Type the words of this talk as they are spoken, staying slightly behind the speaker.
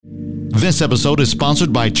This episode is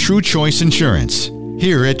sponsored by True Choice Insurance.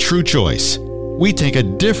 Here at True Choice, we take a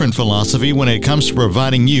different philosophy when it comes to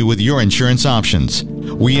providing you with your insurance options.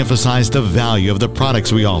 We emphasize the value of the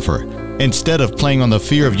products we offer, instead of playing on the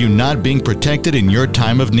fear of you not being protected in your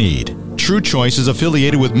time of need. True Choice is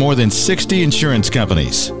affiliated with more than 60 insurance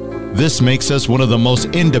companies. This makes us one of the most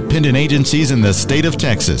independent agencies in the state of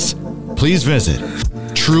Texas. Please visit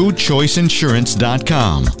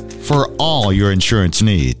TrueChoiceInsurance.com for all your insurance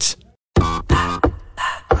needs.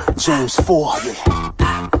 James 4,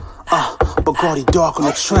 Bugatti Dark on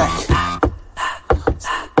the track.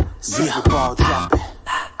 Yeah, ball dropping.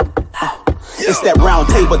 It's that round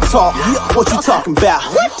table talk. What you talking about?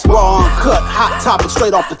 Raw, uncut, hot topic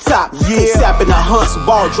straight off the top. Sapping the hunts,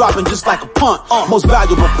 ball dropping just like a punt. Most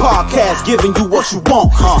valuable podcast, giving you what you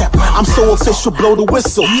want. I'm so official, blow the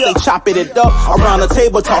whistle. They chopping it up around the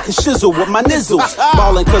table, talking shizzle with my nizzles.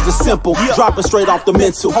 Balling cause it's simple, dropping straight off the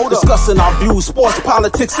mental. Discussing our views, sports,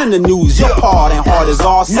 politics, and the news. Your part ain't hard as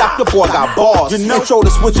all. Sack the boy got bars. Control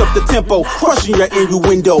to switch up the tempo, crushing your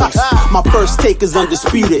innuendos. My first take is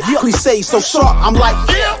undisputed. Cliche so sharp, I'm like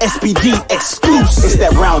SPD exclusive. It's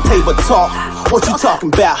that round table talk. What you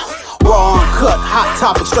talking about? Raw, uncut, hot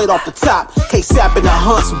topic straight off the top. K-Sap in the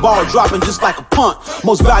hunts, ball dropping just like a punt.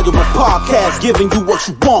 Most valuable podcast, giving you what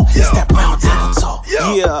you want. It's that round table talk.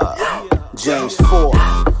 Yeah. James 4.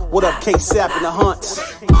 What up, K-Sap in the hunts?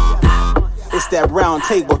 It's that round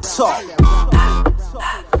table talk.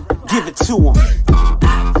 Give it to him.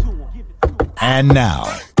 And now,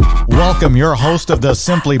 welcome your host of the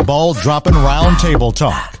Simply Ball Dropping Round Table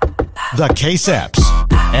Talk, the K-Saps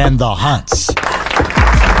and the Hunts.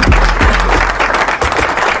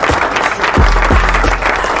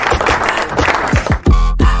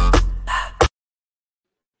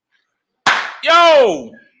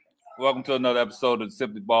 Yo! Welcome to another episode of the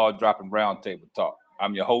Simply Ball Dropping Round Table Talk.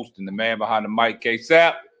 I'm your host and the man behind the mic,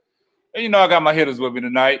 K-Sap. And you know I got my hitters with me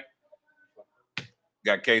tonight.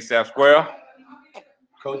 Got K-Sap Square.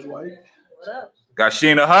 Coach White. What up? Got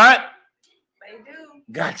Sheena Hunt. They do.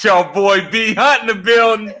 Got y'all boy B Hunt in the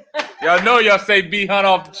building. Y'all know y'all say B Hunt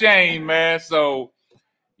off the chain, man. So,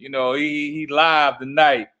 you know, he live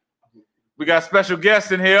tonight. We got special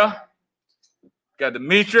guests in here. Got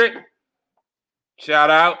Dimitri.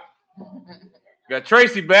 Shout out. Got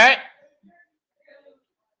Tracy back.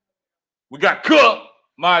 We got Cook,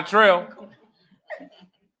 Montreal.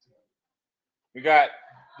 We got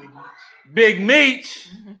Big Meech.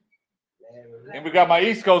 And we got my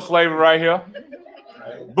East Coast flavor right here.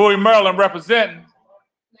 Bowie, Maryland representing.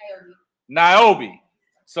 Niobe.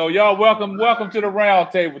 So y'all welcome to the Round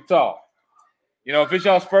Table Talk. You know, if it's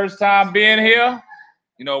y'all's first time being here,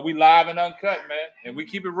 you know, we live and uncut, man. And we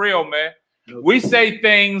keep it real, man. We say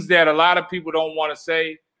things that a lot of people don't want to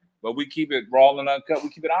say, but we keep it raw and uncut. We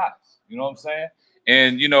keep it honest. You know what I'm saying?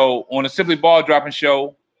 And, you know, on the Simply Ball Dropping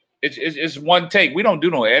show, it's one take. We don't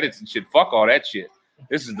do no edits and shit. Fuck all that shit.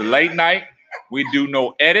 This is the late night. We do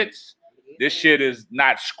no edits. This shit is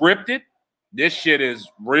not scripted. This shit is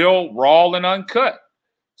real, raw, and uncut.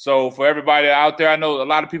 So for everybody out there, I know a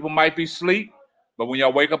lot of people might be asleep, but when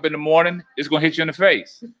y'all wake up in the morning, it's going to hit you in the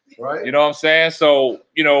face. Right. You know what I'm saying? So,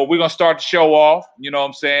 you know, we're going to start the show off. You know what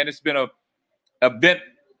I'm saying? It's been a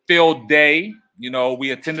event-filled day. You know,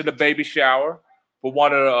 we attended a baby shower for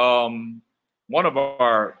one of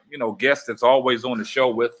our, you know, guests that's always on the show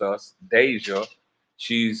with us, Deja.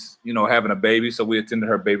 She's, you know, having a baby, so we attended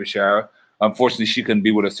her baby shower. Unfortunately, she couldn't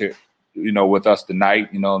be with us here, you know, with us tonight.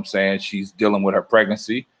 You know what I'm saying? She's dealing with her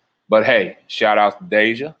pregnancy. But hey, shout out to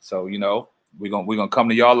Deja. So, you know, we're gonna come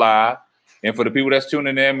to y'all live. And for the people that's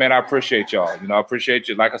tuning in, man, I appreciate y'all. You know, I appreciate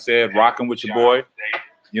you, like I said, rocking with your boy.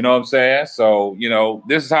 You know what I'm saying? So, you know,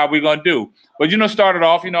 this is how we're gonna do. But, you know, started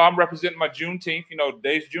off, you know, I'm representing my Juneteenth. You know,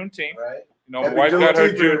 today's Juneteenth. Right. You know, my wife got her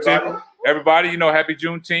Juneteenth. Everybody, you know, happy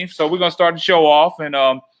Juneteenth. So we're going to start the show off, and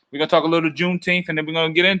we're going to talk a little Juneteenth, and then we're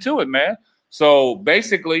going to get into it, man. So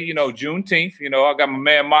basically, you know, Juneteenth, you know, I got my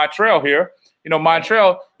man Montreal here. You know,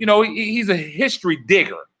 Montreal, you know, he's a history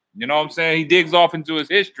digger. You know what I'm saying? He digs off into his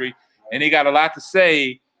history, and he got a lot to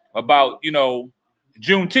say about, you know,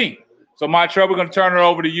 Juneteenth. So, Montreal, we're going to turn it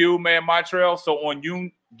over to you, man, Montreal. So on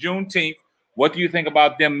Juneteenth, what do you think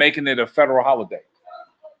about them making it a federal holiday?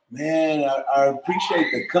 Man, I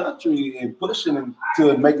appreciate the country and pushing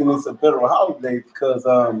into making this a federal holiday because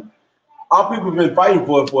our people have been fighting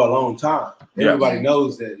for it for a long time. Everybody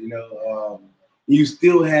knows that, you know. You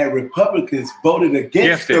still had Republicans voting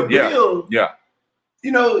against the bill. Yeah.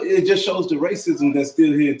 You know, it just shows the racism that's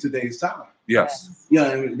still here in today's time. Yes. Yeah,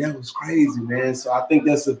 I mean, that was crazy, man. So I think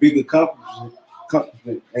that's a big accomplishment.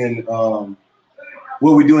 And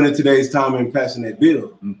what we're doing in today's time in passing that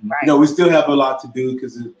bill. Mhm. Right. You know, we still have a lot to do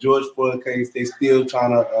because the George Floyd case, they still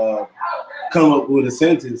trying to come up with a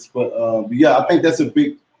sentence. But yeah, I think that's a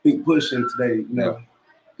big push in today, you know,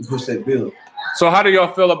 to push that bill. So how do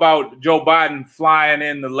y'all feel about Joe Biden flying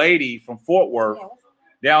in the lady from Fort Worth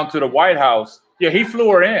down to the White House? Yeah, he flew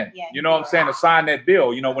her in. Yeah. You know what I'm saying? To sign that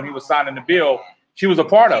bill. You know, when he was signing the bill, she was a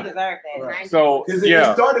part She of it. deserved that. Right. So Because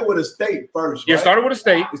yeah, it started with a state first, right? it started with a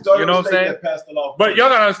state. It started You know with what a I'm state saying? that passed the law But first. y'all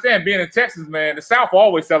gotta understand, being in Texas, man, the South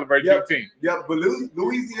always celebrates Yep. Juneteenth. Yeah, but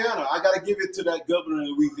Louisiana, I gotta give it to that governor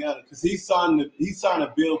in Louisiana because he signed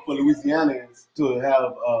a bill for Louisianans to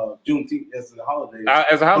have Juneteenth as a holiday.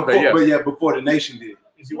 As a holiday, before, yes. But yeah, before the nation did.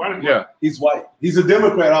 Is he white? Yeah. He's white. He's a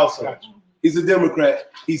Democrat also. Gotcha. He's a Democrat.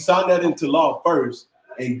 He signed that into law first,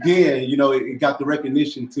 and then you know it got the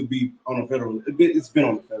recognition to be on a federal. It's been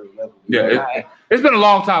on the federal level. Yeah, it's been a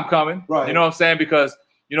long time coming. Right. You know what I'm saying? Because,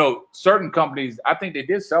 you know, certain companies, I think they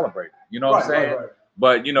did celebrate it. You know what I'm saying? Right.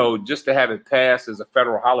 But, you know, just to have it passed as a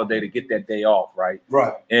federal holiday to get that day off, right?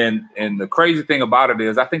 Right. And the crazy thing about it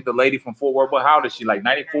is, I think the lady from Fort Worth, well, how old is she? Like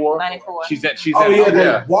 94? 94. She's Oh yeah, they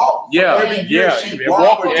yeah. walk. Yeah, Every year yeah. she Yeah, walk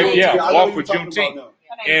walk- for Juneteenth. yeah, I know walk what for you're talking Juneteenth. about now.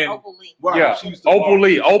 Her name is And- Opal Lee. Right. Yeah, She used to Opal walk. Lee.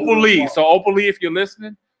 She used to Opal Lee. walk. So Opal Lee, if you're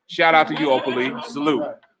listening, shout out to you, Opal Lee. Salute.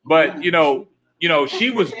 Right. But you know, she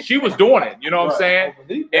was doing it. You know what I'm saying?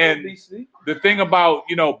 And the thing about,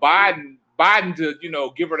 you know, Biden to, you know,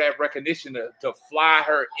 give her that recognition to fly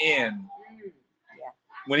her in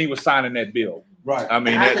when he was signing that bill. Right. I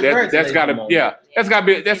mean, That's a that's birthday gotta moment.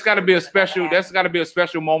 that's gotta be a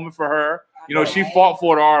special moment for her. You know, she fought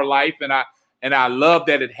for it all her life, and I love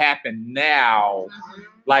that it happened now.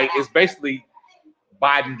 Like, it's basically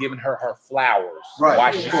Biden giving her flowers. Right.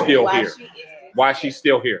 Why she's still Why here. she is. Why she's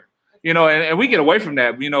still here. You know, and we get away from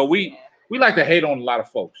that. You know, we like to hate on a lot of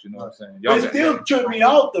folks. You know what I'm saying? But it still tripped me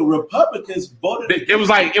out. The Republicans voted. It was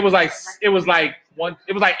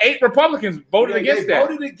like 8 Republicans voted against they that.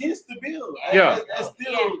 voted against the bill. Yeah. That's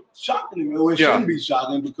still shocking to me. Well, it Yeah. shouldn't be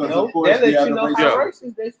shocking because No, of course that we lets have you the know race. how Yeah.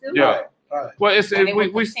 racist they still Yeah. are. Right. Well, it's And it will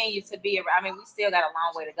we continue to be. I mean, we still got a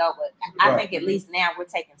long way to go, but I Right. think at least now we're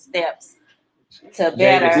taking steps to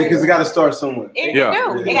Yeah, better. because it got to start somewhere. It Yeah.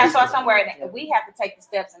 do. It got to start somewhere. And we have to take the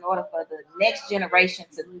steps in order for the next generation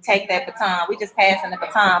to take that baton. We just passing the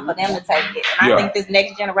baton for them to take it. And Yeah. I think this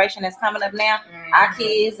next generation that's coming up now, our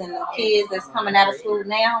kids and the kids that's coming out of school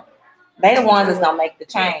now, they the ones that's gonna make the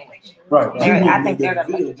change. Right. I think they're gonna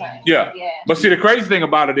make the change. Yeah. Yeah. But see, the crazy thing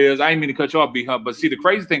about it is, I didn't mean to cut you off, B-Hub, but see, the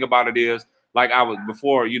crazy thing about it is, like I was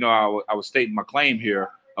before, you know, I was stating my claim here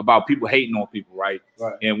about people hating on people, right?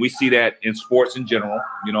 Right. And we see that in sports in general,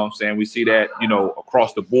 you know what I'm saying? We see that, you know,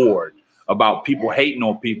 across the board about people hating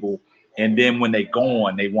on people, and then when they go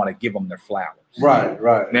on, they want to give them their flowers. Right.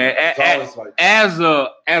 Man, It's always like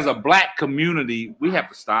as a black community, we have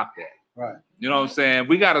to stop that. right. You know what I'm saying?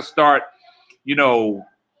 We got to start, you know,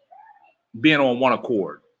 being on one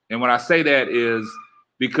accord. And when I say that is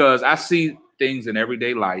because I see things in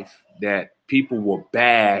everyday life that people will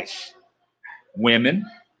bash women,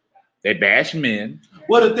 they bash men.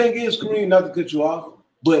 Well, the thing is, Kareem, not to cut you off,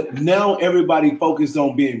 but now everybody focused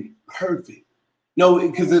on being perfect. No,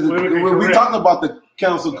 because we talking about the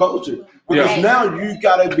council culture. Because Yeah. now you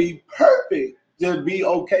gotta be perfect to be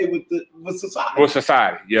okay with society. With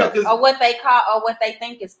society, yeah. 'cause- Or what they call, or what they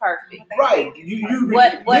think is perfect. right. You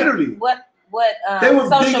What literally. They were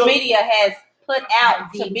big social on- media has put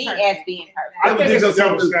out to be as being perfect. I think it's a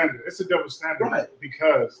double something- standard. It's a double standard Right.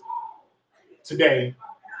 because today,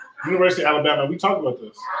 University of Alabama, we talked about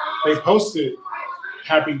this. They posted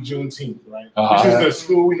Happy Juneteenth, right? Uh-huh. Which is the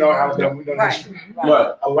school we know, Alabama, we know Right. history.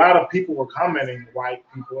 Right. A lot of people were commenting, white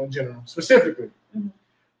people in general, specifically.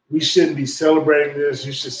 We shouldn't be celebrating this.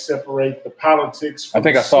 You should separate the politics from I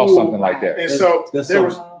think I the saw school. something like that. And so That's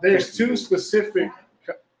there's two specific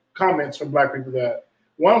comments from black people that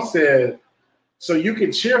one said, so you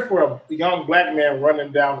can cheer for a young black man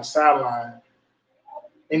running down the sideline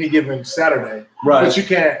any given Saturday, Right. but you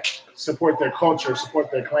can't support their culture, support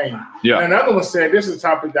their claim. Yeah. And another one said, this is a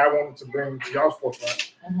topic that I wanted to bring to y'all's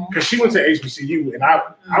forefront because she went to HBCU and I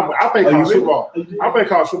played Are you college really? football. I played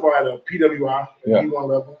college football at a PWI, Yeah. D1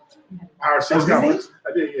 level, Power 6 Oh, did you? conference.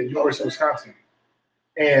 I did, yeah, University of Wisconsin.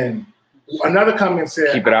 And another comment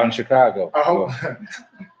said, Keep it out in Chicago. I hope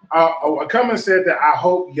a comment said that I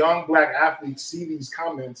hope young black athletes see these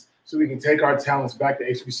comments so we can take our talents back to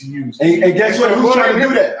HBCUs. And guess what? Who's trying to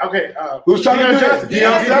do that? Okay, Who's trying to do that?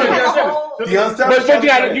 Deion Deion Sanders. Deion But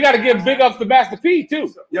Sanders. you got to give big ups to Master P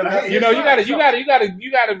too. Yeah, You know, you got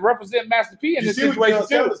to represent Master P in You this see what situation Deion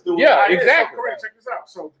Sanders too. doing. Yeah, All right, exactly. So correct. Check this out.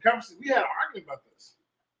 So the conversation, we had an argument about this.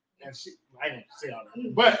 and I ain't gonna say all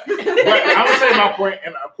that, but I'm gonna say my point,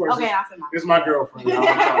 and of course, it's my girlfriend.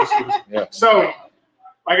 Yeah. So,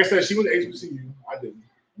 like I said, she went to HBCU. I didn't.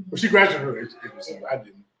 But she graduated her HBCU. I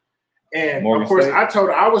didn't. And Morgan of course, State? I told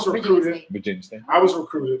her I was recruited. Virginia State. I was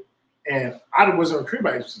recruited, and I wasn't recruited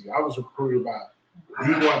by HBCU. I was recruited by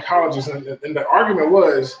D1 colleges, and the argument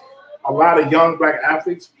was a lot of young black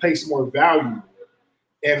athletes place more value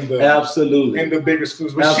in the bigger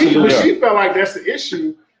schools. But she felt like that's the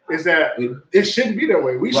issue, is that it shouldn't be that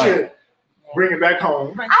way. We should bring it back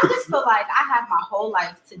home. I just feel like I have my whole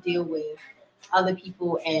life to deal with other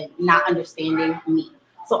people and not understanding me.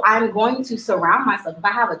 So I'm going to surround myself. If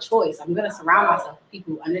I have a choice, I'm going to surround myself with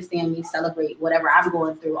people who understand me, celebrate whatever I'm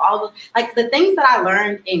going through. All of like the things that I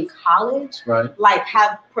learned in college, like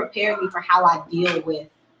have prepared me for how I deal with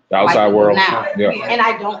the outside world now. Yeah. And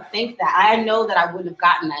I don't think that. I know that I wouldn't have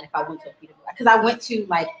gotten that if I went to a Peter because I went to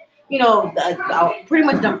pretty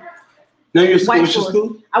much the Now your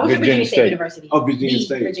school? I went to Virginia State University. Oh, Virginia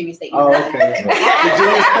State. Virginia State. Oh, okay.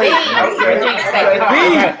 Virginia State.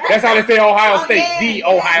 That's how they say Ohio State. The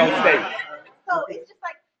Ohio State. So it's just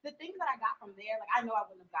like the things that I got from there. Like I know I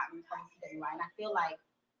wouldn't have gotten from CWI, and I feel like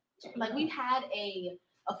we had a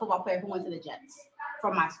football player who went to the Jets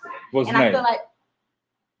from my school. What's his name?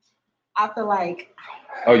 I feel like.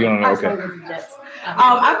 Oh, you don't know? Okay.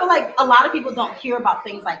 I feel like a lot of people don't hear about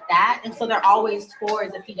things like that, and so they're always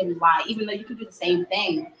towards the PWI, even though you can do the same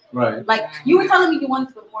thing. Right. Like you were telling me you wanted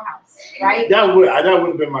to go to Morehouse, right? That would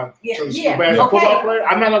have been my choice. Yeah. But as a football player,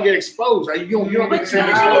 I'm not gonna get exposed. You don't get the same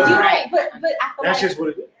exposure. You're right, but I feel that's like just what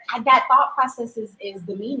it is. That thought process is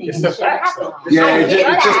demeaning. It's the facts, though. Yeah,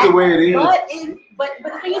 it's just the way it is. But the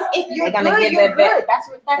thing is, if you're They're gonna good, give you're that good.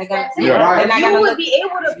 back. That's it. Yeah. Right. You would be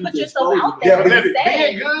able to put yourself out there. But and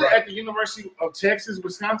say, being good at the University of Texas,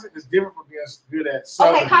 Wisconsin is different from being good at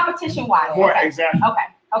Southern. okay, competition wise. Exactly.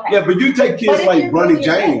 Okay. Yeah, but you take kids like Bronny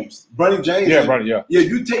James. Bronny James. Yeah, Bronny, yeah. Yeah,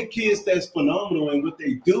 you take kids that's phenomenal in what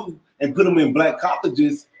they do and put them in black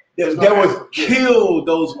colleges. That would kill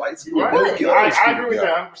those white schools. Right. I agree with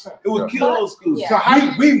that 100%. It would kill those schools. Yeah. So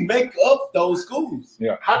how we make up those schools?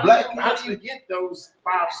 Yeah. How do you get those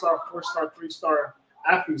 5-star, 4-star, 3-star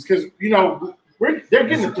athletes? Because they're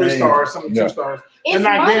getting the 3-stars, some of the 2-stars. They're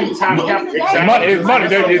not getting time cap. Money is money.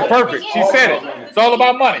 It's perfect. She said it. It's all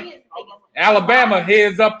about money. Alabama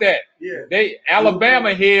heads up that. Yeah.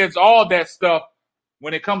 Alabama heads all that stuff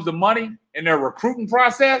when it comes to money in their recruiting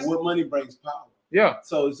process. What money brings power. Yeah.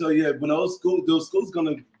 So yeah, when those schools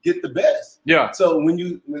gonna get the best. Yeah. So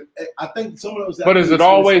I think some of those. But is it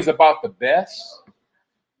always about the best?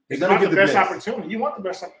 It's not the best opportunity. You want the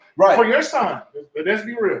best opportunity. Right. For your son. But let's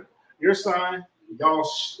be real. Your son,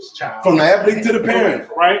 y'all's child. From the athlete to the parent.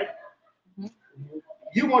 Right?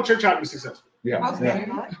 You want your child to be successful. Yeah. Okay.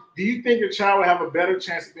 Do you think your child will have a better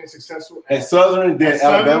chance of being successful at Southern than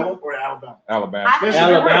Alabama or Alabama?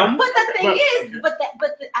 Alabama. But the thing is,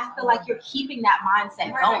 I feel like you're keeping that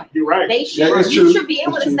mindset going. You're right. They should. You should be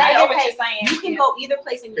able to say, okay, you can go either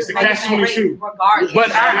place and you're regardless.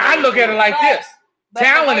 But I look at it like this: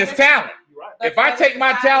 talent is talent. If I take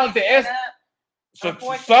my talent to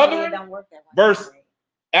Southern versus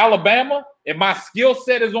Alabama, if my skill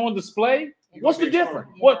set is on display. What's the difference?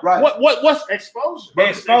 What's exposure?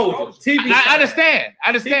 TV. I understand.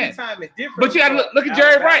 TV time is different. But you got to look at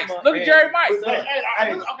Jerry Rice. Look at Jerry Rice. Okay, I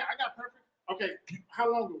got perfect. Okay,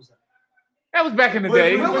 how long ago was that? That was back in the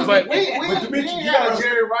day. We didn't have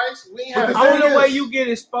Jerry Rice. The only way you get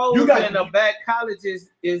exposed in a bad college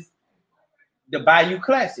is the Bayou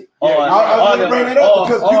Classic, or the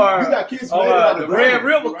Red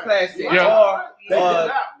River Classic, or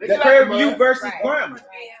Prairie View versus Grambling.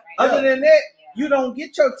 Other than that, you don't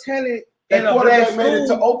get your talent in a black school. Made it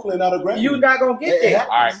to Oakland out of Grambling. You're not gonna get there. All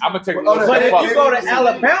right, I'm gonna take it. But if you go to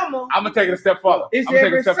Alabama, I'm gonna take it a step further. It's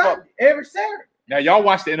every Sunday, every Saturday. Now y'all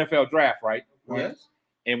watch the NFL draft, right? Yes.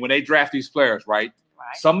 And when they draft these players, right?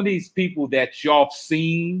 Some of these people that y'all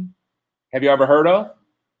seen, have you ever heard of?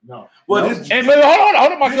 No. Well, hold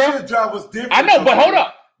on, my girl. This job was different. I know, but hold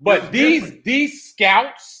up. But these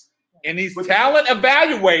scouts and these talent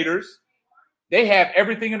evaluators, they have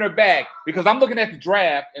everything in their bag, because I'm looking at the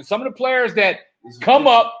draft and some of the players that come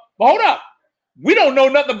up. Hold up, we don't know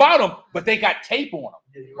nothing about them, but they got tape on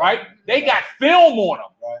them, right? They got film on them.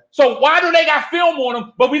 Right. So why do they got film on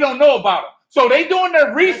them, but we don't know about them? So they doing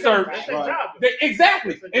their research.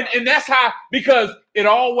 Exactly, and that's how, because it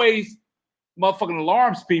always motherfucking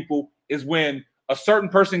alarms people is when a certain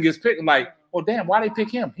person gets picked. I'm like, oh damn, why they pick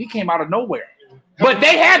him? He came out of nowhere, but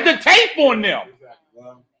they had the tape on them.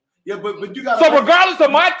 Yeah, but you got. So regardless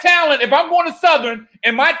of my talent, if I'm going to Southern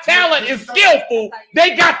and my talent is skillful,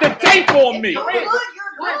 they got the tape on me. You're good.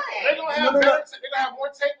 They're gonna have more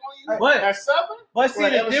tape on you. What? At 7? But see,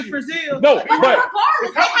 the difference is No, the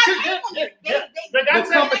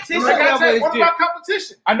competition. What about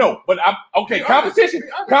competition? I know, but I'm okay. Competition,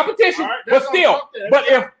 right, but still, but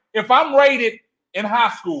if I'm rated in high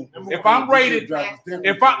school, if I'm rated, but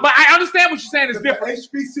I understand what you're saying. It's different.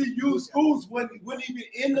 HBCU schools weren't even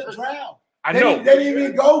in the draft. I know. They didn't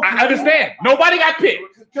even go. I understand. Nobody got picked.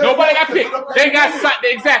 Nobody got picked. They got signed.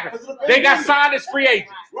 Exactly. They got signed as free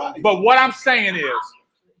agents. Right. But what I'm saying is,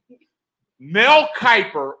 Mel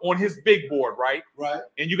Kiper on his big board, right? Right.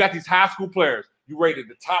 And you got these high school players. You rated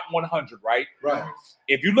the top 100, right? Right.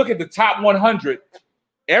 If you look at the top 100,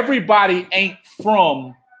 everybody ain't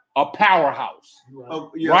from a powerhouse.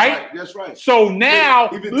 Oh, yeah, right? That's right. So now,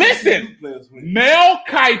 Even listen, Mel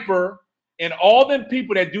Kiper and all them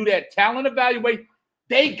people that do that talent evaluation,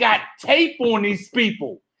 they got tape on these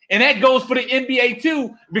people. And that goes for the NBA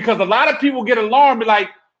too, because a lot of people get alarmed, like,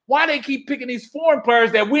 why they keep picking these foreign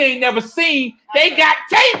players that we ain't never seen? They got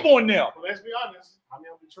tape on them. Well, let's be honest. I'm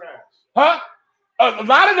gonna be trash. Huh? A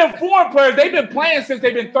lot of them foreign players, they've been playing since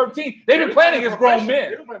they've been 13. They've been playing against grown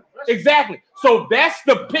men. Exactly. So that's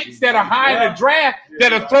the picks that are high in the draft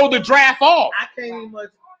that'll throw the draft off. I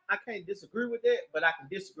can't disagree with that, but I can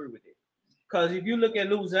disagree with it. Because if you look at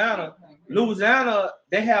Louisiana,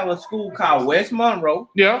 they have a school called West Monroe.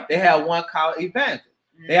 Yeah. They have one called Evangel.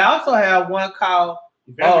 They also have one called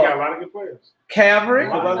got a lot of good players. Calvary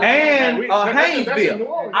and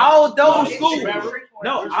Haynesville. All those schools.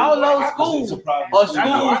 No, all those schools are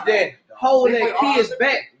schools that hold their kids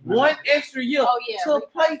back one extra year to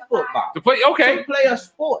play football. To play a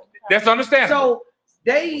sport. That's understandable. So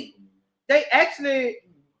they actually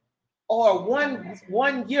are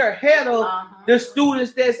one year ahead of the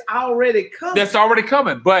students that's already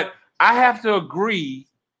coming. But I have to agree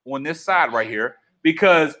on this side right here,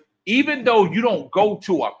 because even though you don't go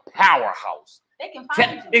to a powerhouse, they can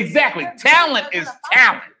find you. Exactly. Talent is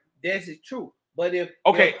talent. That's true. But if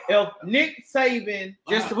Nick Saban,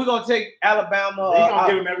 we're gonna take Alabama, he's gonna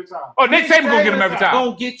get him every time. Oh, Nick Saban gonna get him every time.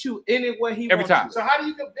 Gonna get you anywhere he every wants time. You. So how do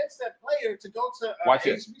you convince that player to go to Watch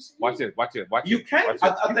HBCU? it. You can't.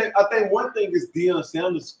 I think one thing is Deion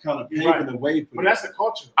Sanders kind of paving the way for but that's the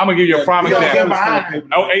culture. I'm gonna give you a prime example.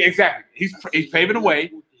 Oh, exactly. He's paving the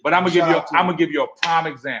way, but I'm gonna give you a prime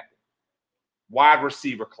example. Wide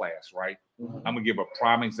receiver class, right? Mm-hmm. I'm gonna give a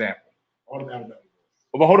prime example.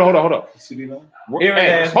 But hold on. Hold on.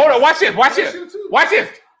 Watch this.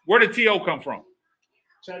 Where did T.O. come from?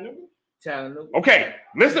 Chattanooga. Okay,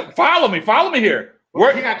 listen. Follow me here.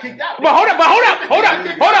 Where he got kicked out? But hold up.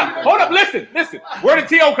 Listen. Where did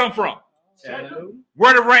T.O. come from? Chattanooga.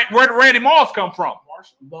 Where did Randy Moss come from?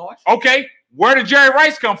 Marshall. Okay. Where did Jerry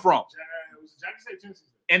Rice come from?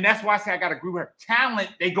 And that's why I say I got to agree with her. Talent,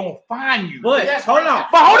 they gonna find you. But hold on.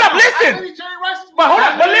 But hold up, listen.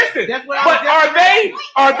 But listen. But are they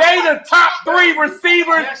the top 3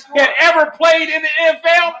 receivers that ever played in the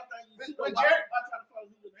NFL?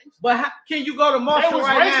 But can you go to Marshall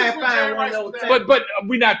right now and find one of those? But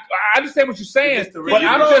we not. I understand what you're saying. But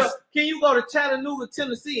can you go to Chattanooga,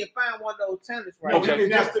 Tennessee, and find one of those talents right now? Okay.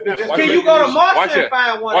 Can you go to Marshall and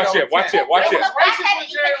find one of those? Watch it. If it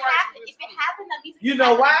happened, you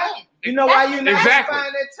know why? You know why you're not gonna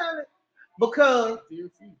find that talent? Because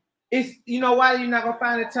it's why you're not gonna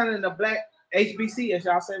find that talent in the black HBC, as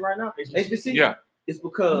y'all say right now. HBC. Yeah. It's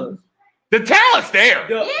because the talent's there.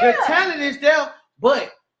 The talent is there,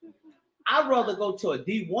 but I'd rather go to a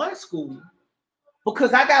D1 school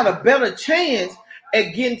because I got a better chance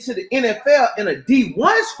at getting to the NFL in a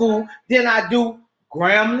D1 school than I do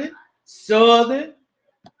Grambling, Southern.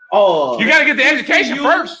 You got to get the education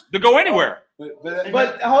first to go anywhere.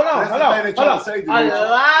 But hold on. A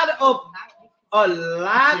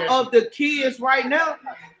lot of the kids right now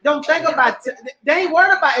don't think about. They ain't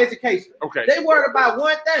worried about education. Okay. They worried about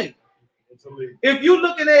one thing. If you're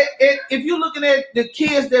looking at the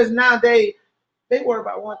kids that's nowadays, they worry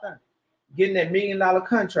about one thing: getting that $1 million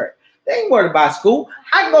contract. They ain't worried about school.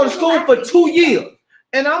 I can go to school for 2 years,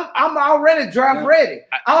 and I'm already draft ready.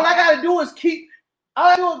 All I gotta do is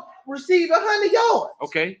receive 100 yards.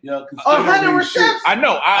 Okay. 100 receptions. I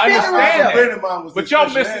know. I understand that. But y'all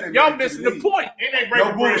missing the point.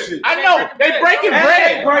 No bullshit. I know. They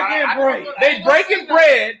breaking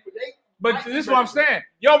bread. But this is what I'm saying.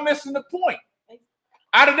 Y'all missing the point.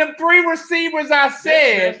 Out of them 3 receivers I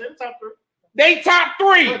said, they top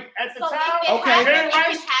 3. At the time, it can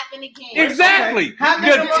happen again. Exactly.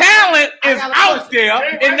 The talent is out there,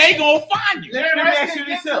 and they gonna find you. Let me ask you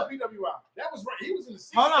this up. That was right. He was in the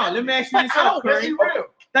Hold on. Let me ask you this up, Curry.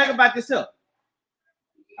 Think about this up.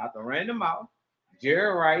 After Randy Moss,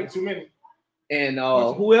 Jerry Rice, and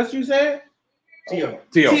who else you said? Tio.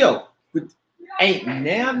 But ain't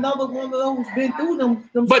now another one of those been through them.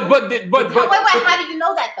 Wait, how do you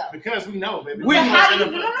know that though? Because we know, baby. How do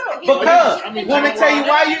you know? Because let me tell you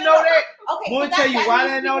why you know that. Okay, Want to tell you why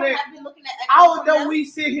they know that? Although we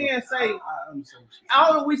sit here and say,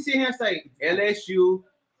 LSU,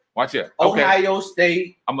 watch it. Okay. Ohio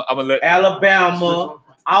State, I'm gonna let Alabama,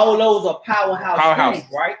 all those are powerhouse schools,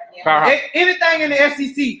 right? Yeah. Powerhouse. Anything in the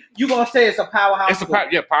SEC, you gonna say it's a powerhouse. It's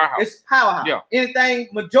powerhouse. It's powerhouse. Yeah. Anything,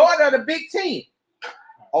 majority of the Big Ten,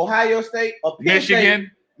 Ohio State,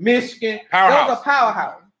 Michigan, powerhouse. Those are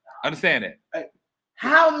powerhouse. Understand that?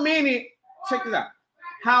 How many? Check this out.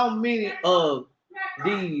 How many of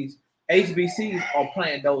these HBCs are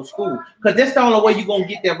playing those schools? Because that's the only way you're gonna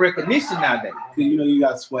get that recognition nowadays. You know, you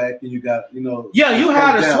got SWAC and you got, you know. Yeah, you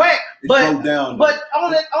have the SWAC, but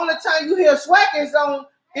on the time you hear SWAC is on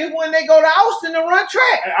is when they go to Austin to run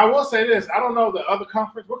track. I will say this: I don't know the other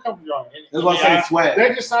conference. What conference are you on? That's what I say, SWAC.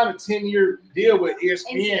 They just signed a 10-year deal with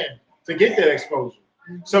ESPN to get that exposure.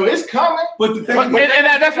 So it's coming. But the thing, and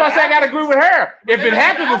that's why I say I gotta agree with her. If it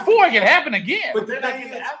happened before, it can happen again. But the thing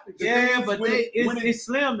is, it's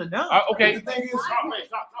slim enough. Okay. Okay, you said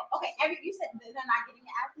they're not getting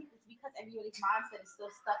the athletes. It's because everybody's mindset is still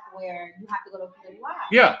stuck where you have to go to a community live.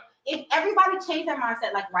 Yeah. If everybody changed their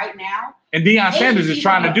mindset, like right now, and Deion Sanders is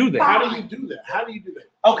trying to do that. How do you do that?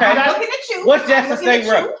 Okay. I'm looking at you. What's Jackson State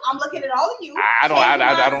rep? I'm looking at all of you. I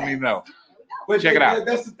don't even know. But check it out.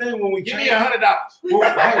 That's the thing when we give me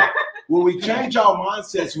 $100. When we change our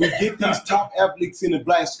mindsets, we get these top athletes in the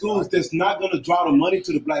black schools. That's not going to draw the money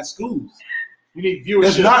to the black schools. You need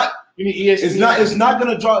viewership. You need ESPN. It's not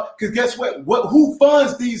going to draw. Because guess what? Who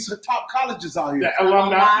funds these top colleges out here? The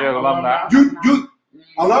alumni. Yeah, alumni. You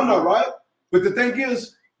alumni, right? But the thing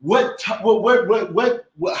is, how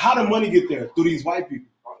the money get there through these white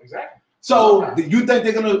people? Exactly. So you think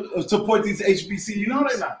they're going to support these HBCUs? No,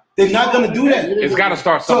 they're not. They're not going to do that. It's got to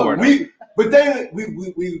start somewhere. So we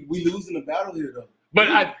losing the battle here though.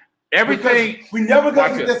 But everything because we never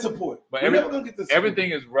gonna get that support. But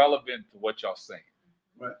everything is relevant to what y'all saying.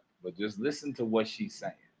 Right. But just listen to what she's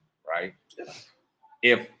saying, right?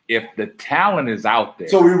 If the talent is out there,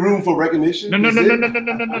 so we room for recognition. No. I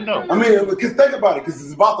mean, because think about it, because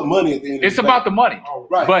it's about the money at the end. It's about the money,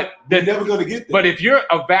 right? But they're never gonna get there. But if you're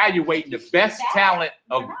evaluating the best talent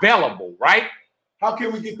available, right? How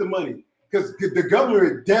can we get the money? Because the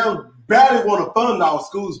government badly want to fund our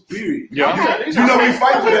schools, period. Yeah. Okay. You know, we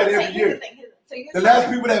fight for that every year. The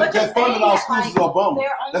last people that funded our schools is Obama.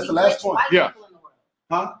 That's the last point. Yeah.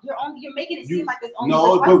 Huh? You're making it seem like it's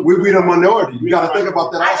only but we're the minority. You got to think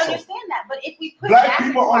about that also. I understand that, but if we put black back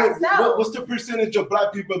people into ourselves, what's the percentage of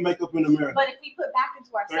black people make up in America? But if we put back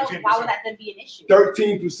into ourselves, 13%. why would that then be an issue?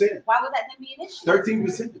 13%. Why would that then be an issue?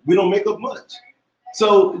 13%. We don't make up much.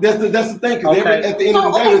 So that's the thing. Because at the end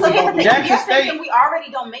of the day, it's about the Jackson State. We already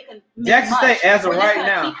don't make Jackson much. State, as of right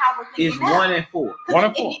now, is 1-4.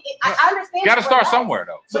 1-4. I understand. Got to start somewhere,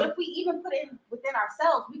 though. But if we even put it within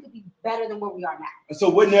ourselves, we could be better than where we are now. So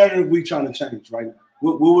what narrative are we trying to change right now?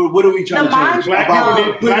 What are we trying to change?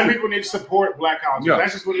 Black people need to support black colleges. Yeah.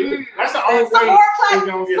 That's just what it is. That's the only way we're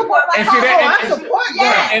going to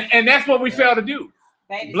get And that's what we fail to do.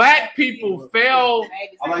 Black people fail.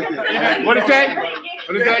 I like that. What did he say?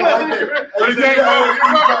 What did he say?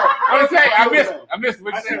 I missed.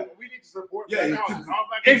 What did he say? We need to support black colleges.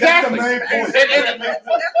 Exactly.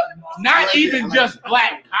 Not even just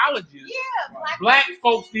black colleges. Yeah, black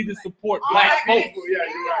folks need to support black folks. Yeah, you're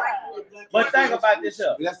right. But think about this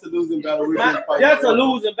up. That's the losing battle. That's a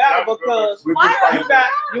losing battle because you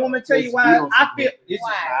want me to tell you why I feel this is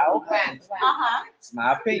my opinion. It's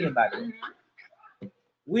my opinion about it.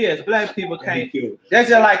 We as black people can't. That's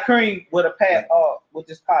just like Cream with with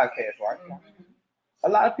this podcast, right? A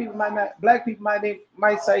lot of people black people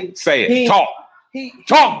might say it.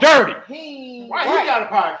 Talk dirty. Why he got a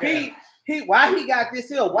podcast? Why he got this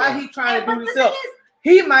here? Why he trying to do this here?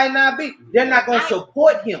 He might not be. They're not gonna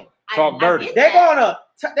support him. Talk dirty. They're gonna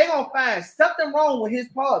find something wrong with his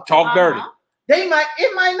podcast. Talk dirty. It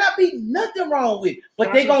might not be nothing wrong with it,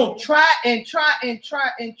 but they're gonna try until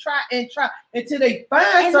they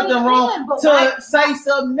find something wrong to say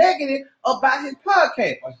something negative about his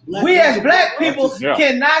podcast. We as black people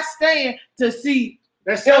cannot stand to see.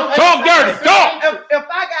 Talk dirty. Talk. If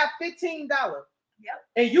I got $15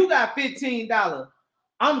 and you got $15,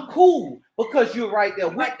 I'm cool because you're right there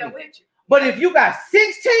with me. But if you got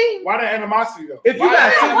 16, why the animosity though? If you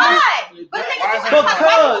got 16, because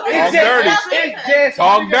it's just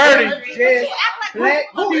talk dirty. Black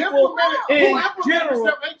people in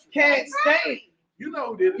general can't stand. You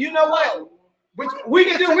know who did it? You know what? We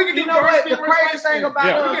can do. You know what? The crazy thing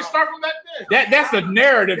about we can start from that then. That's a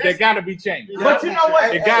narrative that got to be changed. But you know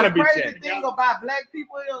what? It got to be the crazy changed. thing about black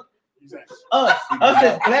people is us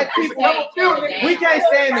as black people. We can't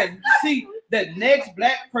stand to see the next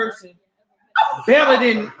black person better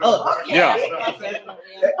than us. Yeah.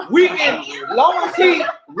 We can, long as he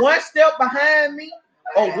one step behind me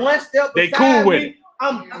or one step They beside cool with me, it.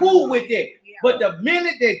 I'm cool with that. But the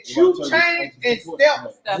minute that you change and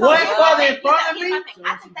step one further in front of me,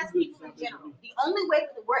 I think that's people in general. The only way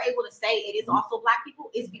that we're able to say it is also black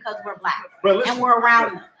people is because we're black and we're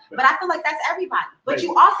around them. But I feel like that's everybody. But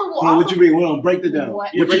you also will. So what you mean? Well, break it down. What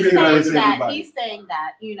What you he's mean by saying this, that everybody? he's saying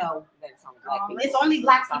that it's only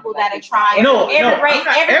black people that are trying. Every race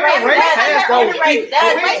does.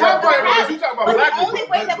 You talk about But black the only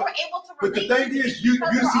people. way that we're able to But the relate thing is, you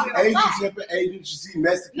see Asians helping Asians, you see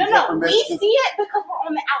Mexicans No, helping we Mexicans. see it because we're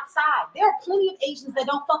on the outside. There are plenty of Asians that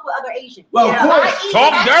don't fuck with other Asians. Well, of course.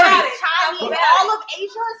 Talk dirty. Chinese, all of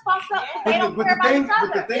Asia is fucked up because they don't care about each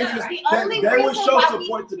other. But the thing is, The that only they will reason show why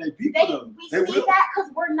support to their people, though. we They see will. that because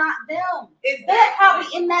we're not them. They're probably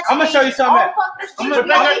in that. I'ma show you stage, something. oh, fuck this I'ma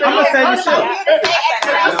shit. say this shit.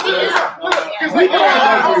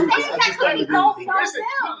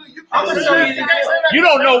 I'm gonna show you. You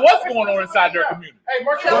don't know what's going on inside their community. Hey,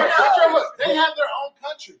 Markel, look, they have their own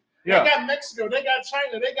country. Yeah. They got Mexico, they got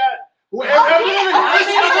China, they got. Listen.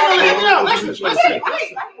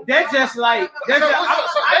 That's just like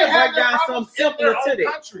I can break down something simpler to that.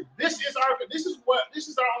 Country. This is our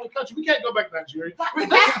only country. We can't go back to Nigeria. But they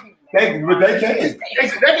can. They can go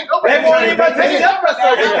back. They won't even take separate.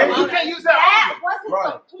 You can't use that. That wasn't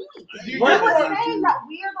Right. the point. You We were are. saying that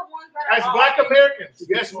we're the ones that are As Black Americans,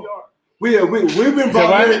 yes, we are. We've been brought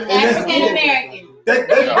right? in, and that's African American. they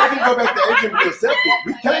can go back to Asian and be accepted.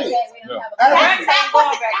 We can't.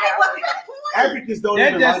 Africans don't That's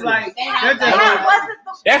even just like like it. That wasn't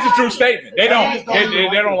the That's a point. true statement. They don't. They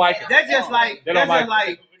don't like it. that's just like They don't that's just like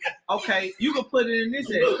like okay, you can put it in this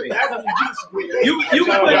aspect. You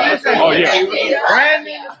can put it in this Oh, yeah.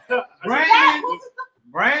 aspect.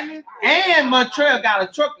 Brandon and Montreal got a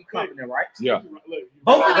trucking company, right? Yeah.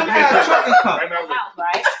 Both of them have a trucking company.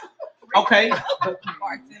 Right. Okay.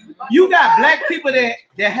 You got black people that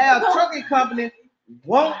have trucking company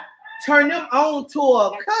won't turn them on to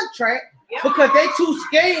a contract because they too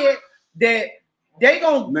scared that they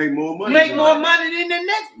gonna Make more money. make more money than the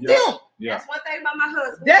next them. Yeah. That's one thing about my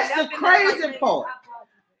husband. That's the crazy part.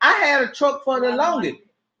 I had a truck for the longest.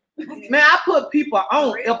 Man, I put people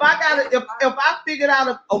on. If I figured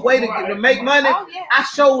out a way to make money, I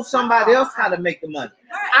showed somebody else how to make the money.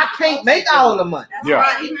 I can't make all the money.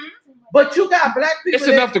 Yeah. But you got black people. It's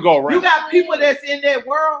enough to go around. You got people that's in that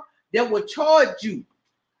world that will charge you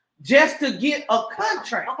just to get a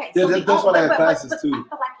contract. Okay, Yeah, so that's why they have classes, but too. I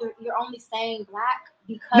feel like you're only saying black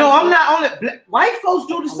because No, I'm not only black. White folks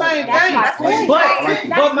do the same That's my thing. point.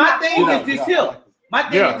 But my thing is this here. My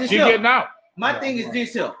thing Yeah. is this She here. getting out. My thing is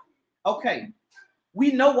this here. Okay,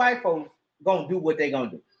 we know white folks gonna do what they gonna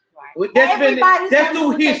do. That's Everybody's that's gonna do through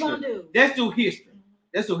what they history. gonna do. That's through history.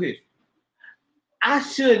 That's through history. I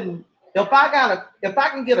shouldn't. If I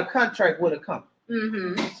can get a contract with a company,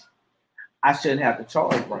 Mm-hmm. I shouldn't have to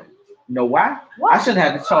charge Brandon. You know why? Why? I shouldn't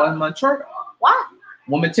have to charge Montreal. Why?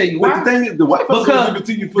 Want me to tell you But why? the thing is, the white folks Because gonna give it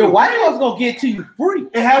to you for The white folks gonna get to you free.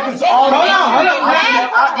 It happens all the Hold on, time. hold on.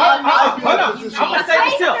 Hold I'm gonna say They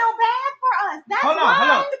this feel here. bad for us. That's Hold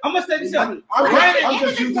on. I'm gonna say this here. I'm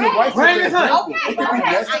just using the white folks. Brandon as Hunt. example. It could be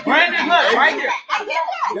Mexican. Brandon Hunt, right here. I get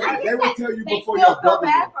that. They will tell you They before still your feel brother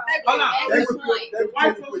bad will. for us. Hold on. They will tell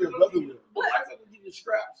you before your brother will.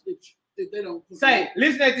 They don't Say,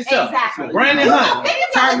 listen at this here. Exactly. Brandon Hunt They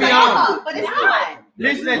just turned me say, on. but it's not.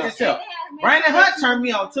 Listen at this here. Brandon Hunt turned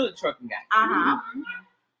me on to the trucking guy. Uh-huh.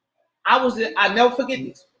 I never forget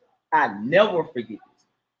this.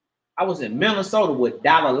 I was in Minnesota with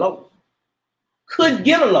dollar load. Couldn't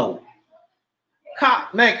get a load. Call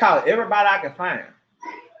everybody I could find.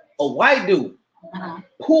 A white dude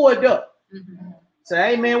pulled up.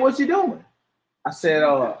 Said, hey man, what you doing? I said,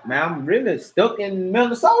 man, I'm really stuck in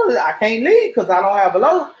Minnesota. I can't leave because I don't have a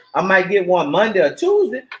load. I might get one Monday or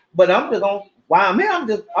Tuesday, but I'm just gonna while I'm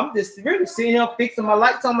here, I'm just really seeing him fixing my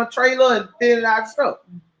lights on my trailer and thinning out stuff.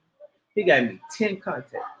 He gave me 10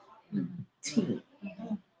 contacts. 10.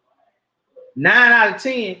 9 out of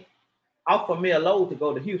 10 offered me a load to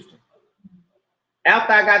go to Houston.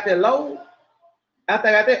 After I got that load, I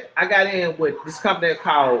got in with this company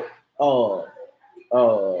called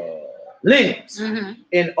Lennox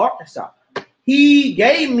in Arkansas. He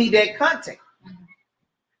gave me that contact.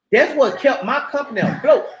 That's what kept my company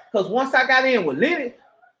afloat. Because once I got in with Lennox,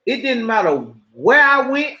 it didn't matter where I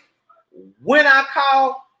went, when I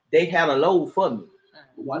called, they had a load for me.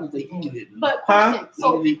 Why did they give you that? But Huh?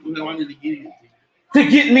 so Why did they give you that? To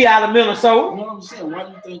get me out of Minnesota. You know what I'm saying? Why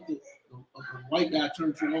do you think that a white guy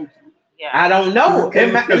turned you on? I don't know.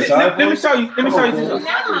 Okay, Let me show you. Let me show you. no.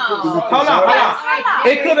 Hold on.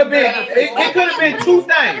 It could have been. It could have been two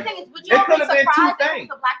things. It could have been two things.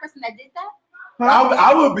 The black person that did that.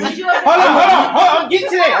 I would be. Hold on. Get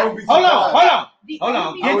to that. Hold on.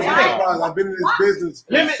 I would be surprised. I've been in this business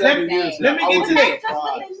for 7 years. Let me get to that.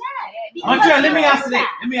 Montreal, let me answer that.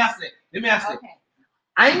 Okay.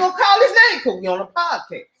 I ain't gonna call his name because we on a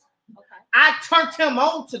podcast. Okay. I turned him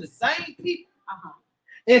on to the same people. Uh-huh.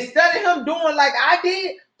 Instead of him doing like I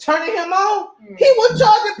did, turning him on, he was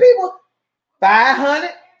charging people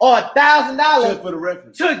 $500 or $1,000 Just for the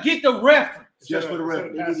reference. to get the reference. Just for the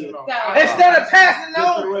reference. Instead of passing it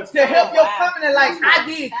on to help your company like I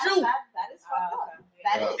did too. That is fucked up.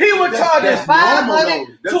 That is. He would charge us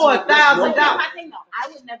 $500 to $1,000. I think no, I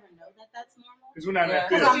would never know that that's normal. Because we're not in that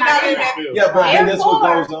Because field. I'm not in that field. Yeah, but then that's what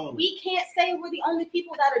Therefore, goes on. we can't say we're the only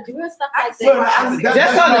people that are doing stuff like But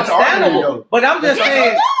That's understandable. But I'm just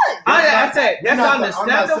saying, I said that's I'm not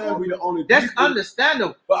understandable. saying we the only That's people.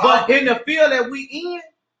 understandable. But But in the field that we in,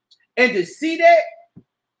 and to see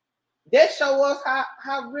that show us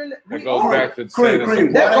how really That we goes are. back to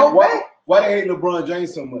Cream. Why they hate LeBron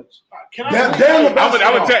James so much? Can I Damn say- the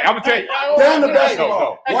basketball. I'm gonna tell you. Damn the Hey,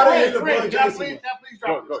 basketball. hey, Why they hate Fred, LeBron Fred, James so please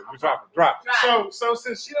much? drop it. Drop. So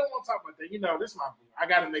since she don't want to talk about that, this is my boo. I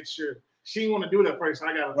gotta make sure she want to do that first. So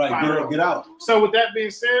I gotta find her. Get out. So with that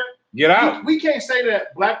being said, Get out. we can't say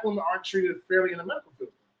that black women aren't treated fairly in the medical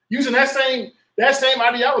field. Using that same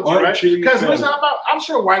ideology, Aren't right? treated Because it's fairly. not about. I'm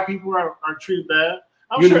sure white people are treated bad.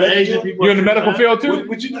 I'm You in sure the medical Asian field? people. You in the are treated medical bad. field too?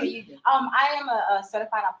 What you do? I am a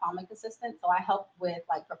certified ophthalmic assistant, so I help with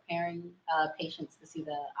like preparing patients to see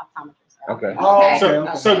the optometrist. Okay. Oh,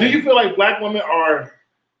 Okay. So do you feel like black women are?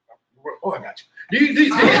 Oh, I got you.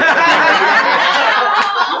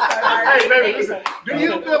 Hey, baby, listen. Do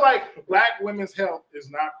you feel like black women's health is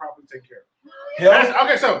not properly taken care of? Hell,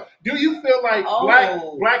 Okay, so do you feel like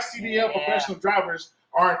Oh, black CDL professional drivers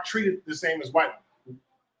aren't treated the same as white women?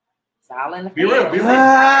 It's all in the Be real. field. Be real.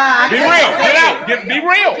 Be real. Get out. Be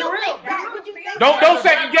real. Be real. Don't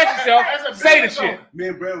second guess yourself. Say the shit. me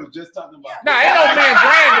and Brad was just talking about. Nah, ain't no man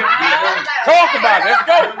Brandon. Talk about it. Let's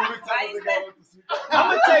go. I'm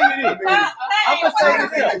gonna tell you this. I'm gonna say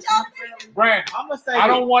this. Brandon, I'm gonna say I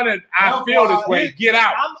don't want to. I feel this way. Get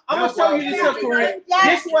out. I'm gonna show you this, Corinne.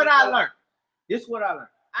 This is what I learned.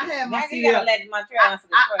 I had my Now you gotta CDL. let Montreal answer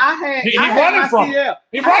the I question. had. He I had running my from it. CDL.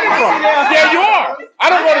 He running from. Yeah, you are. I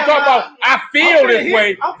don't want to talk about. I feel this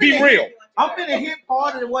way. Be real. I'm finna hit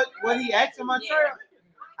part of what he asked in my trial.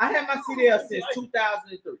 I had my CDL since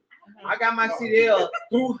 2003. I got my CDL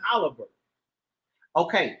through Halliburton.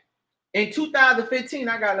 Okay. In 2015,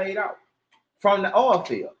 I got laid off from the oil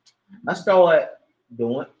field. I started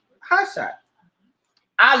doing hot shot.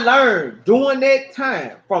 I learned during that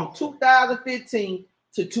time from 2015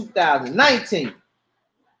 to 2019.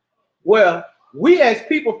 Well, we as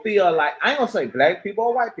people feel like, I ain't gonna say black people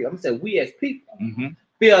or white people, I'm gonna say we as people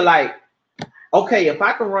feel like, okay, if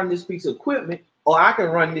I can run this piece of equipment or I can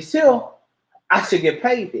run this hill, I should get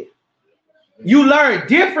paid it. You learn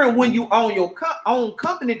different when you own your own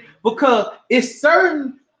company because it's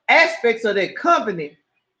certain aspects of that company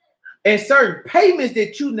and certain payments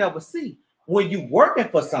that you never see when you working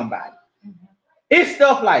for somebody. It's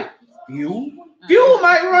stuff like fuel. Fuel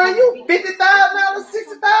might run you $50,000, $60,000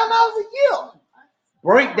 a year.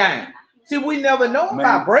 Breakdown. See, we never know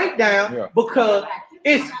about breakdown because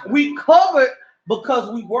we covered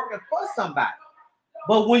because we working for somebody.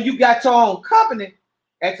 But when you got your own company,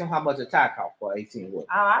 ask them how much a tire cost for 18 wheels.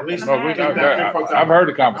 I've heard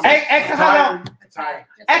the conversation. Ask them how long.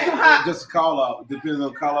 Ask them how. Just a call out. Depends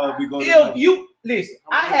on call out. We go. If you listen,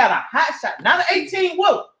 I had a hot shot, not an 18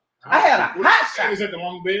 wheel. I had a hot shot. Is that the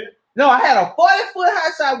long bed? No, I had a 40-foot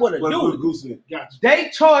hot shot with a dude. Gotcha. They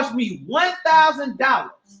charged me $1,000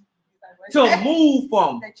 to move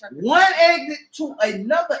from one exit to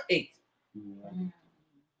another exit.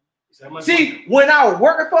 See, when I was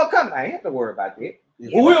working for a company, I ain't have to worry about that.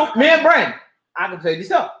 Me and Brandon, I can say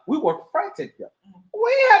this up. We work for Frank Tech. We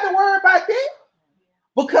ain't have to worry about that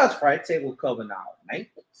because Frank Tech will cover all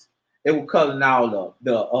maintenance. They will cover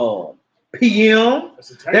all the PM.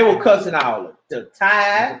 They were cussing all the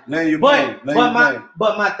time.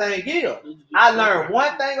 But my thing is, I learned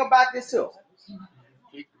one thing about this here.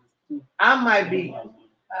 I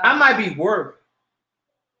might be worth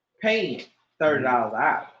paying $30 an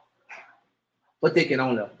hour, but they can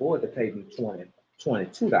only afford to pay me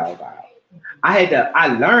 $22 an hour. I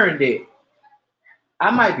learned that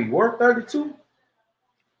I might be worth 32,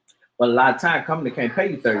 but a lot of time company can't pay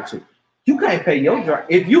you 32. You can't pay your driver.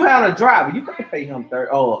 If you have a driver, you can't pay him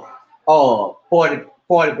 30 or 40%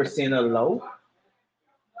 of the load.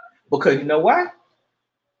 Because you know why?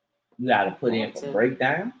 You got to put in for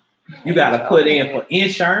breakdown. You got to put in for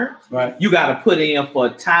insurance. Right. You got to put in for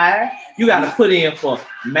tire. You got to put in for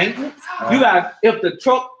maintenance. Right. You got if the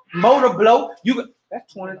truck motor blow,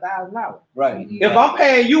 that's $20,000. Right. If I'm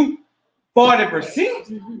paying you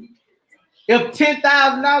 40%, if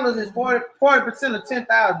 $10,000 is 40% of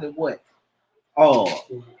 10,000 is what? Oh,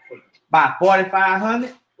 by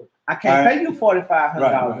 4,500. I can't pay you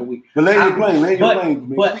 $4,500 a week. But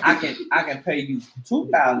but I can pay you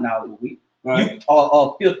 $2,000 a week. Right.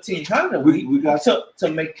 Or $1,500 a week to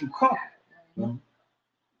make you comfortable. Mm-hmm.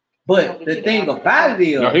 But the thing about it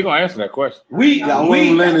is, no, he's gonna answer that question. Where you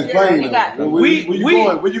going with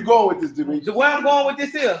this, Dimitri? The way I'm going with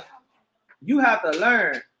this is, you have to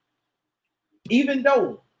learn. Even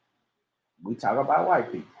though we talk about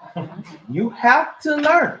white people, you have to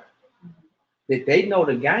learn that they know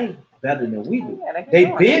the game better than we do.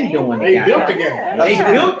 They've been doing the game. They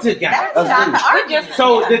built the game.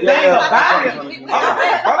 So the thing about it,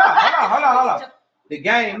 hold on. The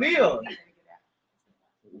game is,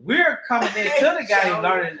 we're coming into the game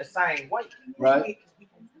learning the same way. Right.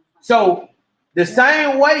 So the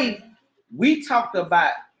same way we talked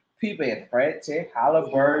about people at Fred Tech,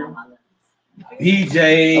 Halliburton,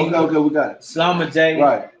 BJ, okay, we got it. Slumber J.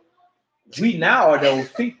 Right. We now are those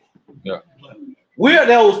people. Yeah. We're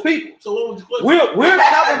those people. So what was the question? We're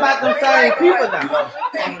talking about them same people now.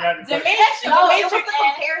 It was a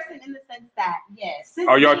comparison in the sense that, yes.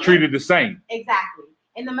 Are y'all treated the same? Exactly.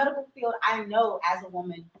 In the medical field, I know as a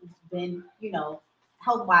woman who's been,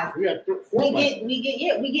 health-wise,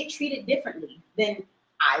 we get treated differently than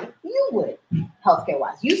you would,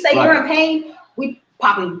 healthcare-wise. You say you're in pain, we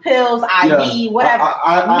popping pills, IV, whatever.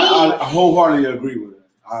 I wholeheartedly agree with it.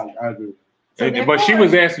 I agree with it. So but she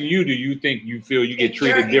was asking you, do you think you feel you get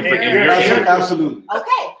treated different in your area? Absolutely.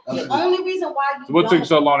 Okay. Absolutely. The only reason why you so what took you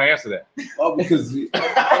so long to answer that? Oh, because no.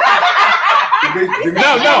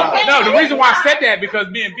 The reason why I said that because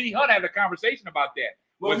me and B Hunt had a conversation about that.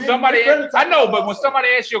 When somebody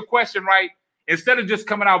asks you a question, right, instead of just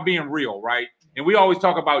coming out being real, right? And we always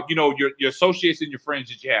talk about, your associates and your friends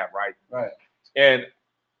that you have, right? Right. And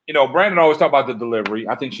Brandon always talk about the delivery.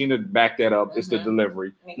 I think Sheena backed that up. It's the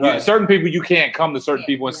delivery. Right. Certain people, you can't come to certain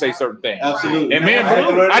people and say certain things. Absolutely. And me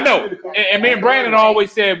and Brandon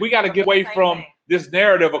always said we got to get away from this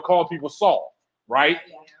narrative of calling people soft, right?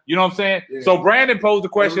 You know what I'm saying? Yeah. So Brandon posed a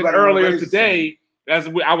question earlier today as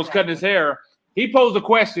I was cutting his hair. He posed a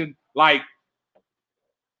question like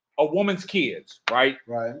a woman's kids, right?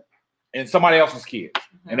 Right. And somebody else's kids.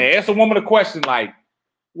 And they asked a woman a question like,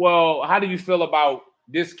 well, how do you feel about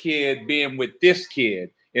this kid being with this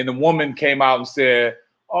kid? And the woman came out and said,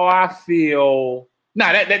 oh, I feel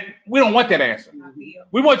that we don't want that answer.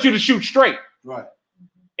 We want you to shoot straight. Right.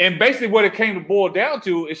 And basically what it came to boil down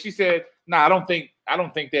to is she said, I don't think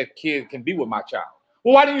that kid can be with my child.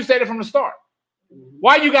 Well, why didn't you say that from the start?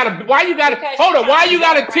 Why you gotta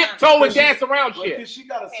tiptoe and dance around shit? She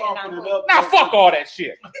gotta soften it up. Nah, fuck all that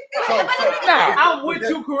shit. I'm with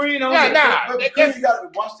you, Karina. Because you gotta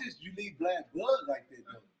watch this. You need bad blood like that,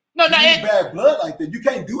 though. You need bad blood like that. You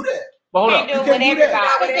can't do that. But hold up. You can't do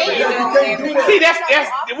that. See, that's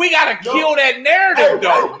we gotta kill that narrative,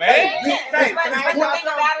 though, man.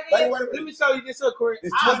 Let me tell you this, Karina.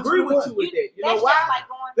 I agree with you with that. You know why?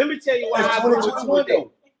 Let me tell you why I agree with you with that.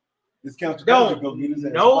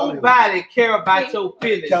 Nobody care about your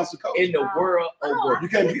feelings in the world over. You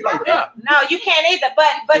can't be like that. No, you can't either.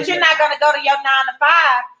 But you're not gonna go to your 9 to 5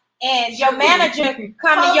 and your manager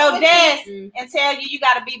come to your desk and tell you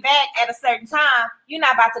got to be back at a certain time. You're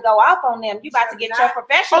not about to go off on them. You about to get your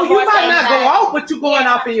professional. Oh, you might not go off, but you going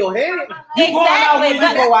off in your head. You going off when you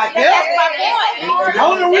go out there. That's my point. The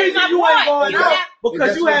only reason you ain't going out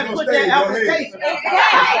because you haven't put that application.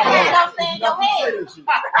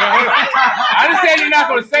 I didn't say you're not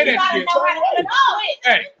going to say that shit.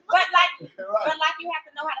 Hey. But you have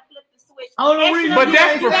to know how to flip the switch. But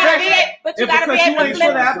that's professional. But you got to be able to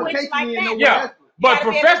flip the switch like that. Yeah, but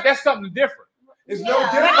professional, that's something different. It's no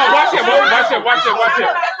different. Watch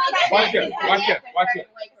it.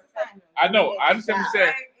 I know. I understand what you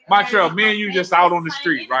said. Montreal, me and you just out on the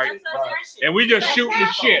street, right? And we just shooting the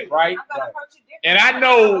shit, right? And I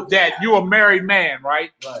know that you're a married man,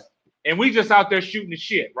 right? Right. And we just out there shooting the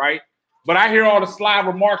shit, right? But I hear all the sly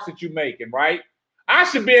remarks that you're making, right? I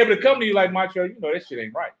should be able to come to you like, Montreal, that shit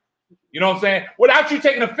ain't right. You know what I'm saying? Without you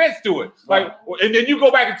taking offense to it. Like, and then you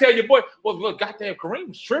go back and tell your boy, well, look, goddamn, Kareem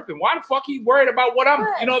was tripping. Why the fuck he worried about what I'm,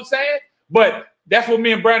 you know what I'm saying? But that's what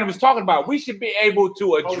me and Brandon was talking about. We should be able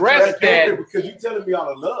to address that. Because you're telling me all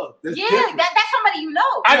the love. That's that's somebody you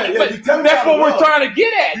know. That's what we're trying to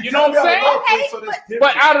get at. You know what I'm saying? Okay,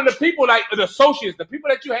 but out of the people, like the associates, the people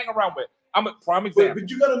that you hang around with, I'm a prime example. But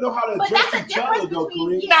you got to know how to address each other, though,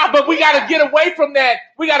 Kareem. Nah, but we got to get away from that.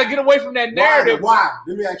 We got to get away from that narrative. Why?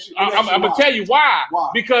 Let me ask you. I'm going to tell you why.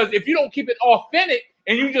 Because if you don't keep it authentic,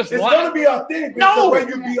 and you just it's going to be authentic. But it's the way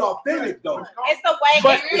you be authentic, though. It's the way.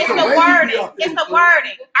 It's the wording. It's the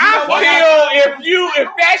wording. I feel if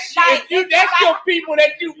that's your people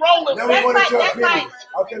that you rolling with. That's like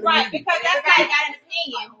right, because that's like got an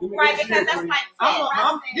opinion. Right, because that's like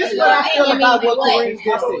this is what I feel about what Kareem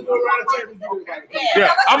just said. Yeah,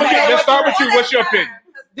 let's start with you. What's your opinion?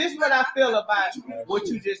 This is what I feel about what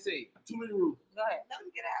you just said. Too many rules. Go ahead. Let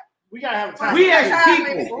me get out. We gotta have time. We as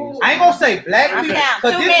people, I ain't gonna say black people,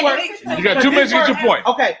 because this works. You got 2 minutes to get your point.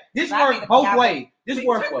 Okay, this works both ways. This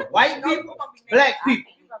works for white people, black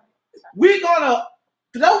people. We're gonna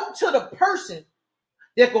float to the person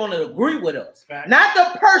that's gonna agree with us, not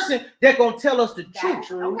the person that's gonna tell us the truth.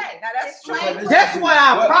 Okay, now that's true. That's what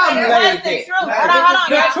our problem is.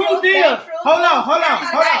 The truth is, hold on.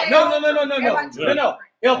 No.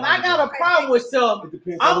 If I got a problem with something,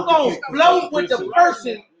 I'm gonna float with the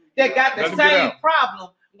person that got the same problem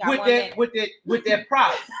with that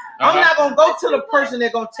problem. I'm not gonna go to the person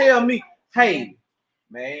that's gonna tell me, hey,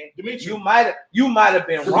 man, you might have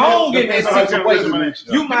been wrong in that situation.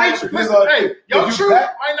 You might have hey, your truth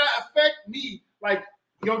might not affect me like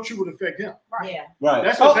your truth would affect him. Yeah. Right.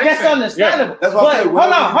 That's understandable. Yeah. But hold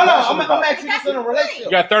on. I'm asking this in a relationship.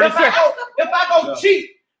 You got 30 seconds. If I go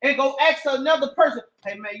cheat and go ask another person,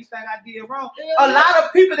 hey man, you think I did wrong? A lot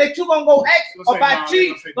of people that you gonna go ask about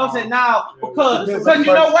cheat gonna say no, because you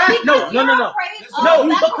know why? No,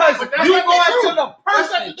 because you going to the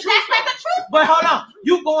person. But hold on,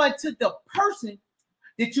 you going to the person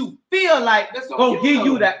that you feel like gonna give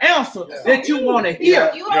you the answer that you want to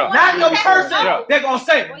hear, not the person that gonna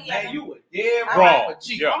say, man, you were dead wrong for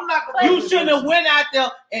cheating. You shouldn't have went out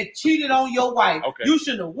there and cheated on your wife. Okay. You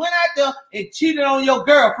shouldn't have went out there and cheated on your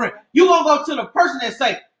girlfriend. You gonna go to the person that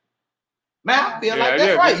say, man, I feel like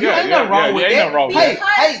that's right. You ain't nothing wrong with that.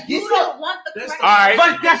 Hey, you don't want the correct. All right,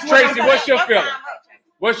 but that's Tracy, what's your feeling?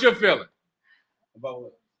 What's your feeling About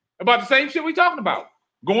what? about the same shit we talking about?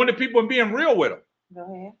 Going to people and being real with them. Go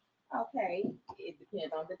ahead. Okay, it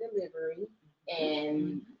depends on the delivery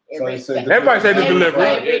and everybody say the delivery.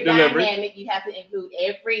 Every dynamic, you have to include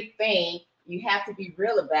everything. You have to be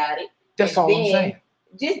real about it. That's all I'm saying.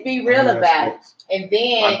 Just be real about it. And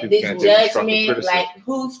then this judgment, like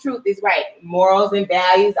whose truth is right, morals and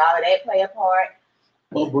values, all of that play a part.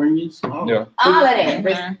 Upbringings, all of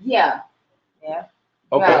that. Yeah.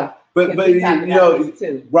 Okay. But you know,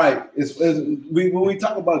 right? When we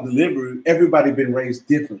talk about delivery, everybody been raised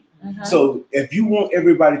different. So if you want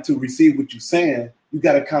everybody to receive what you're saying, you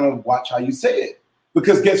got to kind of watch how you say it.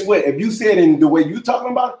 Because guess what? If you say it in the way you're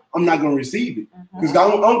talking about, I'm not going to receive it. Because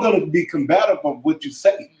I'm going to be combative of what you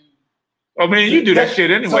say. I mean, you do that shit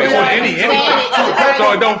anyway.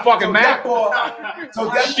 So it don't fucking matter. So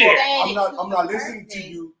therefore, I'm not listening to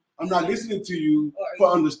you. I'm not listening to you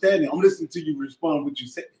for understanding. I'm listening to you respond what you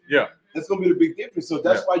say. Yeah. That's gonna be the big difference. So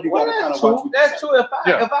that's why you gotta kind of watch. That's true. If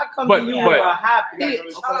I come to you with a high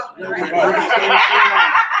pitch.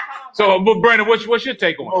 So, but Brandon, what's your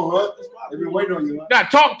take on it? Oh, they've been waiting on you. Now,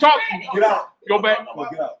 talk. Get out. Go back.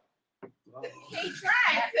 Get out. He's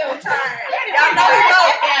still trying. Y'all know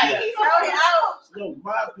he's out. No,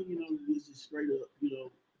 my opinion on this is straight up,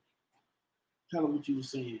 kind of what you were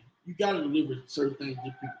saying. You got to deliver certain things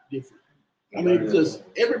different. I mean, because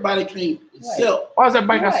everybody can't accept. Why is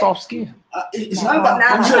everybody got soft skin? It's not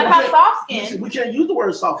about soft skin. We can't use the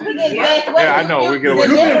word soft skin. Yeah, I know. We get away.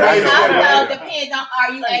 Also depends on,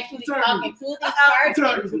 are you actually talking to this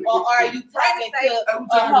person or are you talking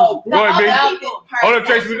to a whole? Go ahead, B. Hold up,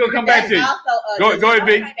 Tracy. We're gonna come back to you. Go ahead,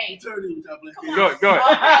 B. Go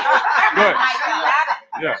ahead.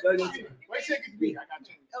 Yeah. Wait a second, B. I got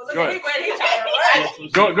you.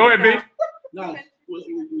 Go ahead, B. No.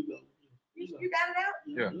 You got it out?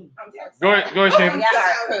 Yeah. Go ahead, Shane.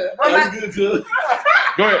 Go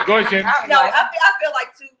ahead, Shane. No, I feel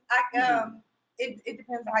like too. It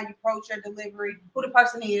depends on how you approach your delivery, who the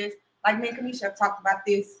person is. Like me and Kanisha have talked about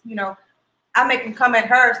this. I make them come at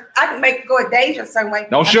her. I can make it go at Deja a certain way.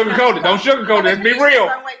 Don't sugarcoat it. Let's be real.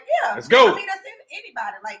 Yeah. Let's go. I mean, that's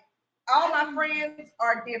anybody. Like all my friends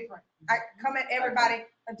are different. I come at everybody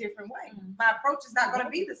a different way. My approach is not going to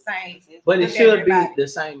be the same. But it with should everybody. be the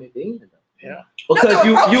same at the end, though. Yeah. Because No,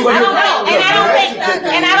 you I don't know. And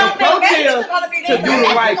I don't think approach that's is gonna be to the do same.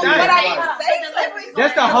 the right But I thing. didn't say delivery.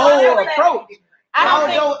 That's the whole approach. I don't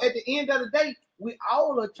think- Although at the end of the day, we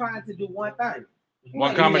all are trying to do one thing.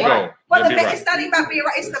 One common goal. Well, You'll be it's not even about being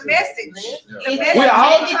right. It's the message. The It's message. We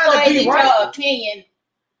all maybe trying to for be your right. opinion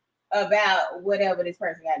about whatever this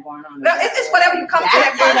person got going on. No, it's whatever you come to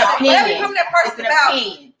that That's an person. Whatever you opinion. come to that person It's an about.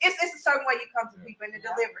 opinion. It's a certain way you come to people and the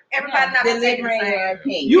delivery. Everybody not gonna take the Delivering your same.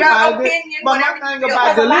 opinion. You Your might be- opinion, but my whatever you thing feel. about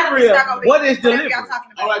Because a lot of delivery it's is, not gonna be what is whatever delivery? y'all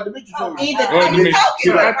talking about. All right, Demetrius. Oh, Either Go ahead, you Demetrius. talking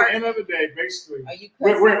So to at that the end of the day, basically, Are you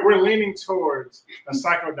we're leaning towards a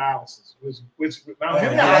psychodialysis, which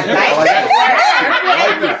now,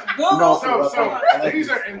 Google. so these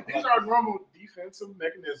are normal defensive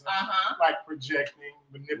mechanisms like projecting,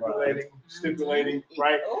 manipulating, stipulating,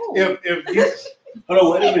 right? If you Hold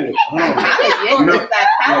on, wait a minute. Hold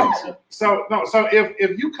on. so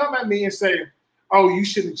if you come at me and say, "Oh, you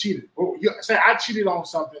shouldn't have cheated," or you say I cheated on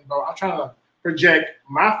something, bro, I'm trying to project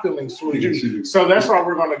my feelings towards you. So that's why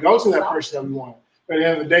we're going to go to that person that we want. But at the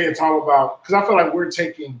end of the day, it's all about, because I feel like we're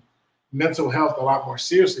taking mental health a lot more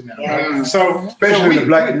seriously now. Right? So Especially in the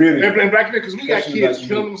black community. In black community, because we got Especially kids black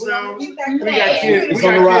killing community. themselves. We got kids. It's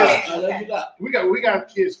on the rise. We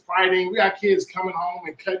got kids fighting. We got kids coming home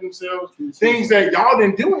and cutting themselves. Things that y'all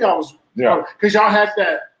didn't do when y'all was, because y'all had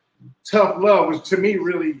that tough love, which to me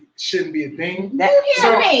really shouldn't be a thing. That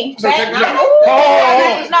me.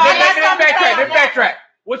 Backtrack.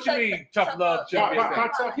 What you mean, tough love? My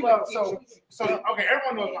tough love. So okay,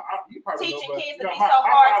 everyone knows. You probably Teaching know, kids but, to be my so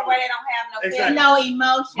hard father, to where they don't have no Exactly. No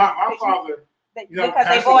emotion. My father, because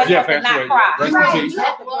they boys have to not cry.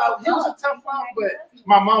 He was a tough love, but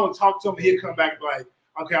my mom would talk to him. He'd come back like,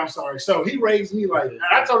 "Okay, I'm sorry." So he raised me like.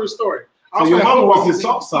 I told the story. So your mom was his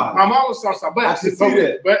soft side. My mom was soft side, but I can see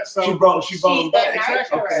that. But so she brought him back.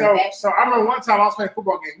 Exactly. Okay. So I remember one time I was playing a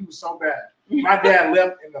football game. He was so bad. My dad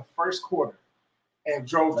left in the first quarter and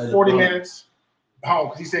drove 40 minutes home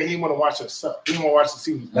because he said he didn't want to watch us suck. He didn't want to watch the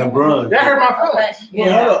season. That brun. That hurt my feelings.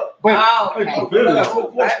 Yeah. But I'm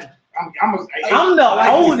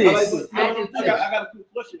the oldest. I got a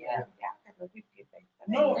quick question.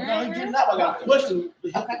 No, you did not. I got a question.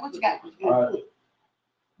 Okay, what you got?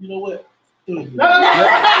 You know what? No.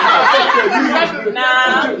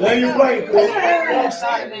 Now you right.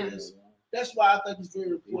 That's why I think it's very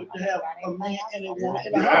important to have a man and a woman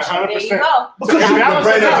in a 100%. Because you can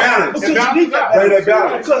bring that balance. Because you need that Bring that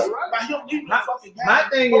balance. Because by him leaving the fucking game. My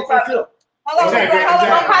thing is this. Hold on,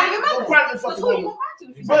 Don't cry to the fucking woman.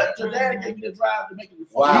 But your dad gave you the drive to make it.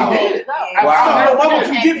 Wow. He did. Wow. Why would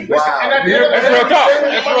you give him? Wow. That's real talk.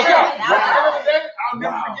 That's real talk. I'll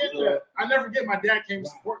never forget that. I'll never forget my dad came to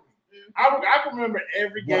support me. I can remember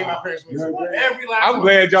every game my parents went to. Every last I'm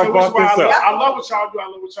glad y'all brought this up. I love what y'all do. I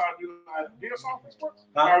love what y'all do. Do you song for sports?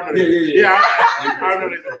 Yeah. I know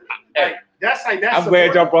they do. Like, that's I'm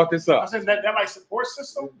glad y'all brought this I up. said that like support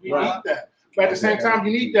system. You need that. But at the same time,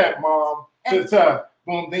 you need that, mom. To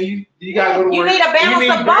boom. Then you gotta go to work. You need a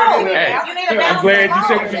balance of both. You need a balance. I'm glad you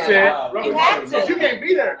said what you said. You have to. You can't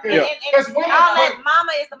be there. Because all that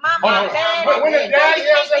mama is the mama. But when the dad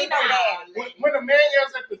yells can't be no dad. when the man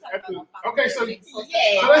yells at the okay, so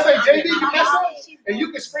let's say JD, you mess up, and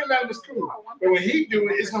you can scream at him, it's cool. But when he do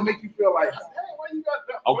it, it's gonna make you feel like, hey, why you got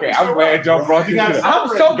that? Okay, I'm glad y'all brought this up. I'm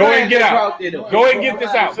so Go ahead and glad get you out. brought that up. Go ahead and get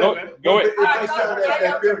this out. Go ahead.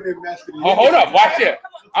 Oh, hold up. Watch it.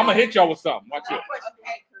 I'm gonna hit y'all with something. Watch it.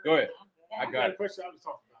 Go ahead. I got it. Question I was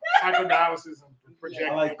talking about psychodialysis and projecting.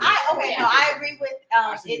 I agree with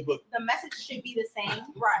the message should be the same,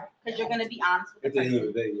 right? Because you're gonna be honest with At the end of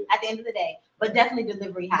the day, at the end of the day, but definitely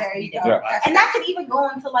delivery has to be Yeah. different, and that could even go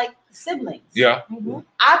into like siblings. Yeah.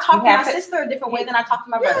 I talk to my have to- sister a different way than I talk to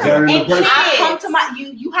my brother, Learn the and person. I come to my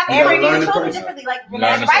you have to You gotta bring learn your the children person. differently. Like Learn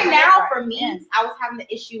the right person. now, for me, I was having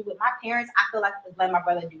the issue with my parents. I feel like I just let my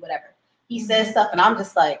brother do whatever. He says stuff, and I'm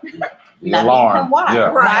just like, Alarm. why?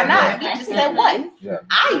 Yeah. Why not? You just said what? Yeah.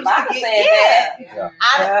 I used Mama to said get Yeah.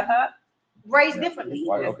 I raised differently.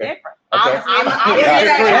 Right, It's okay. different. Okay. I'm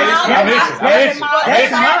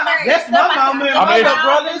That's my mama and I'm my itching.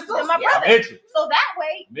 brother and sister. my I'm brother. itching. So that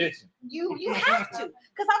way, I'm itching. you have to,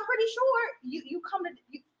 because I'm pretty sure you come to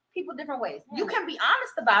people different ways. You can be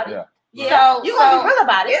honest about it. Yeah. So you gonna be real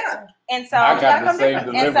about it. Yeah. And so I you got gotta the come same different.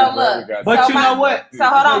 delivery. And so brother look. got But that. you know what? So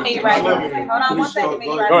hold on, me right Hold here. on. Hold on one second, me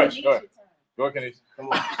Go right ahead. here. Go ahead. Go ahead, Kenny. Come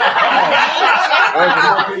on.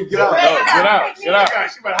 Get out. Get out.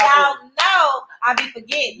 Y'all know I be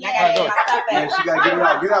forgetting. I gotta get my stuff Man, back. she gotta get it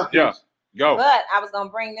out. Get out. Yeah. Go. But I was gonna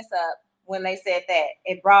bring this up when they said that.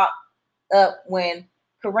 It brought up when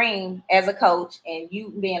Kareem as a coach and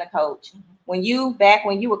you being a coach, when you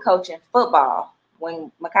were coaching football,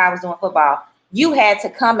 when Makai was doing football, you had to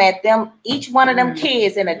come at them, each one of them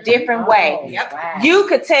kids in a different way. Wow. You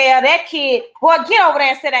could tell that kid, boy, get over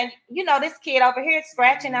there and sit down. You know, this kid over here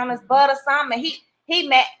scratching on his butt or something. He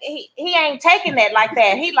ain't taking that like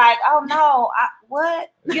that. He like, oh no, what?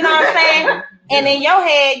 You know what I'm saying? And in your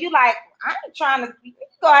head, you like, I ain't trying to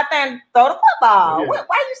go out there and throw the football. Yeah.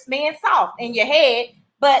 Why you being soft in your head?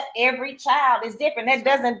 But every child is different. That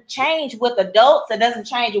doesn't change with adults. It doesn't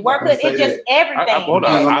change your workload. It's just everything. It depends on the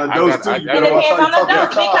adults because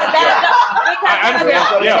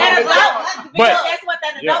that's what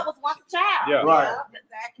that adult was once a child. Yeah. Right.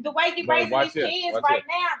 The way you raise these kids right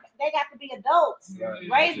now, they got to be adults.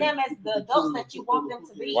 Raise them as the adults that you want them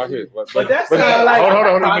to be. Watch it. But that's not like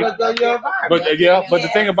hold on. But the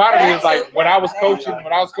thing about it is, like, when I was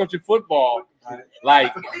coaching football,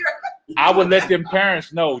 like, I would let them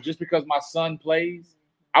parents know, just because my son plays,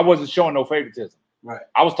 I wasn't showing no favoritism. Right.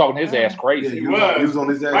 I was talking his ass crazy. Yeah, he was on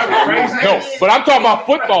his ass crazy. No, but I'm talking about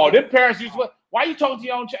football. Them parents used to, why are you talking to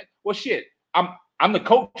your own child? Well, shit, I'm the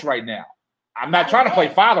coach right now. I'm not trying to play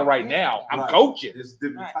father right now. I'm coaching.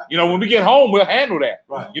 You know, when we get home, we'll handle that.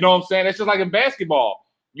 Right. You know what I'm saying? It's just like in basketball.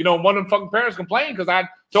 You know, one of them fucking parents complained because I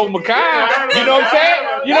told Makai, you know what I'm saying?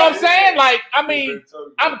 You know what I'm saying? Like, I mean,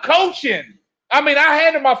 I'm coaching. I mean, I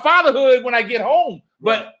handle my fatherhood when I get home,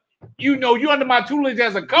 but you know, you under my tutelage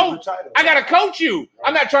as a coach. I gotta coach you.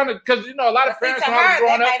 I'm not trying to, because you know, a lot of parents when I was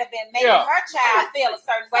growing up, might have been making her child feel a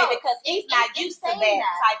certain way because he's not used to that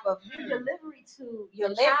type of delivery to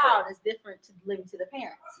your child is different to delivery to the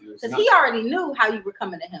parents, because he already knew how you were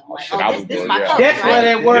coming to him. Like, this is my coach. That's where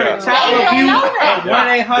that word child abuse,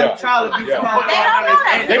 1-800 child abuse.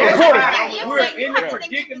 They recorded it. We're in the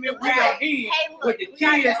predicament we are in with the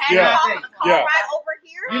kids. Yeah.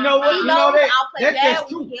 You know what? You know that. That's just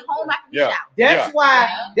true. That's why.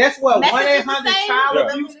 That's where 1-800 child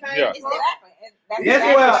abuse came from.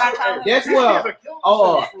 That's where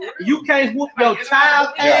you can't whoop your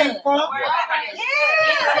child came from.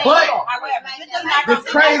 But the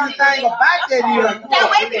crazy thing about that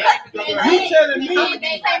is, you telling me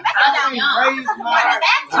I can't raise my.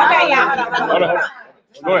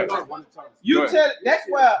 Go ahead. You tell. That's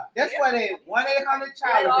where that 1-800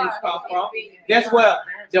 child abuse come from. That's where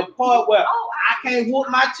the part where I can't whoop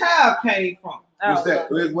my child came from. What's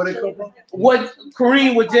that? Where they come from? What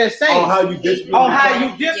Kareem was just saying. On how you discipline.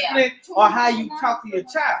 Or how you talk to your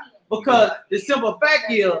child. Because the simple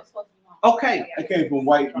fact is, okay. I came from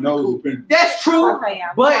white nose people. That's true.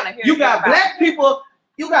 But you got black people.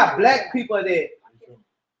 You got black people that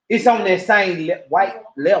it's on that same white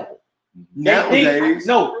level. Nowadays,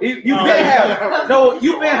 you've been having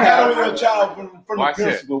your child from the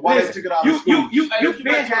principal. Why they took it out of school? You've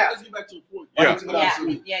been having.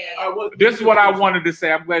 This is what I wanted to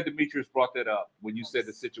say. I'm glad Demetrius brought that up when you said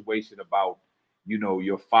the situation about, you know,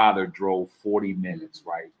 your father drove 40 minutes,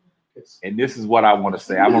 right? And this is what I want to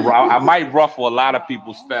say. I might ruffle a lot of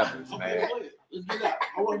people's feathers, man.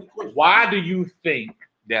 Why do you think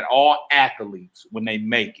that all athletes, when they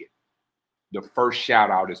make it, the first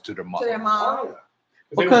shout out is to their mother? To their mom.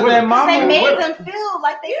 Because their mom made them feel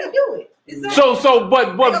like they could do it.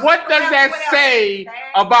 But what does that say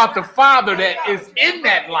about the father that is in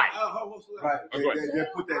that life? Right. They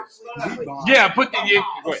put that heat on. Yeah, go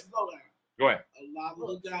ahead. Go ahead. A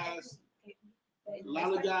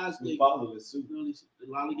lot of guys that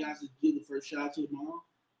give the first shot to the mom.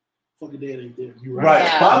 Fucking dad ain't there. You're right.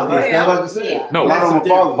 Fathers. No,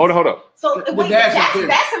 hold up. So that's in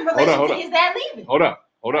relation to his dad leaving. Hold up.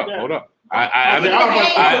 We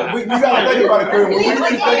gotta think about it, Chris. When we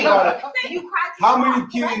really think about it, how many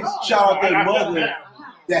kids shout out their mother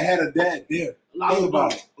that had a dad there? A lot of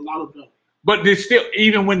them. But there's still,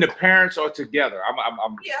 even when the parents are together, I'm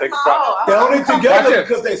taking they're only together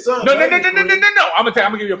because they son. No. I'm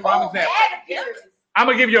gonna give you a prime example. I'm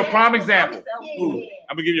gonna give you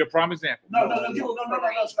a prime example. No. Give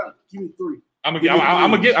me three. I'm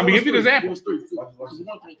gonna give you the example.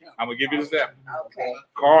 I'm gonna give you the example. Okay.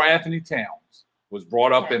 Carl Anthony Towns was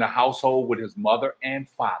brought up in a household with his mother and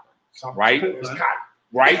father, right?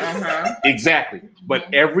 Right? Exactly. But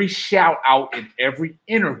every shout out in every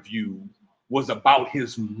interview was about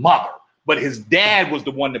his mother. But his dad was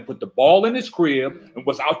the one that put the ball in his crib and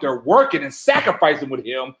was out there working and sacrificing with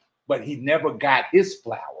him. But he never got his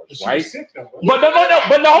flowers, right?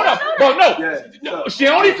 No. She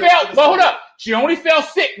only fell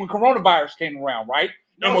sick when coronavirus came around, right?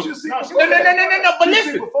 No. But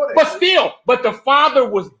listen, but the father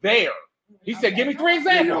was there. He said, "Give me 3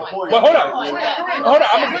 examples." But hold up.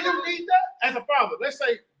 As a father, let's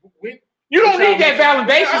say You don't need that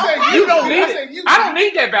validation. You don't need it. I don't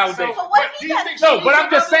need that validation. No, but I'm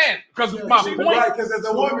just saying because my point. Because as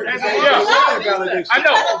a woman, I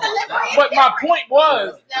know. But my point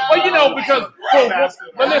was, well, because.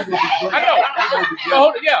 But listen, I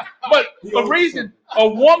know. Yeah, but the reason a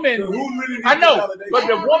woman, I know, but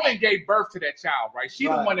the woman gave birth to that child, right? She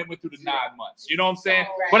the one that went through the 9 months. You know what I'm saying?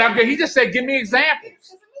 But he just said, give me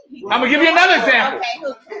examples. I'm gonna give you another example.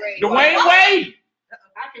 Dwayne Wade.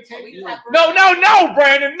 No,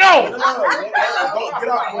 Brandon, no.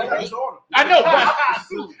 I know,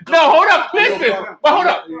 but no, hold up, listen, but hold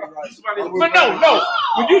up. But no.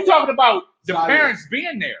 When you talking about the parents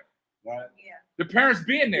being there, the parents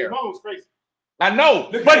being there. I know,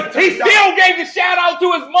 but he still gave the shout out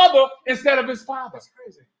to his mother instead of his father. It's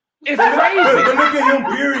crazy. But look at him,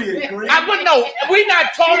 period. But no, we're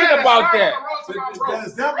not talking about that.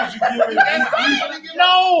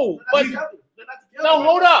 No, but no,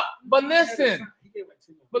 hold up. But listen.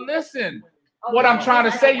 What I'm trying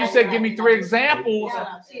to say, you said give me 3 examples.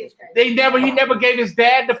 He never gave his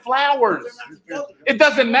dad the flowers. It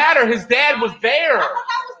doesn't matter. His dad was there.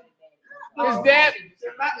 His dad.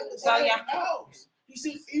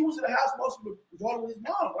 He was in the house most of the majority with his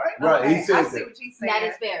mom, right? Right. He says that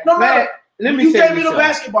is fair. No matter. Let me you say gave me the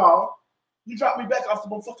basketball. You dropped me back off the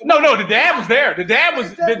motherfucking. No, the dad was there. The dad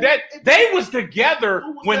was they was together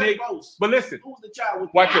when they. But listen, who was the child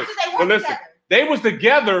with? Watch this. But listen, they was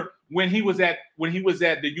together when he was at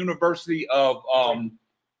the University of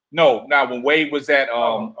when Wade was at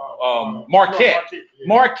Marquette.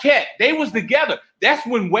 Marquette. They was together. That's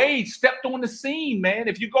when Wade stepped on the scene, man.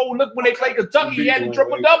 If you go look when they played Kentucky, he had the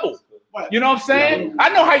triple-double. You know what I'm saying? I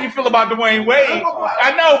know how you feel about Dwayne Wade.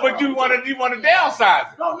 I know, but you want to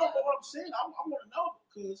downsize it. No, but what I'm saying, I want to know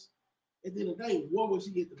because at the end of the day, what was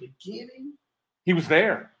he at the beginning? He was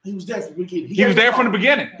there. He was there from the beginning. He was there from the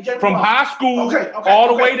beginning, from high school all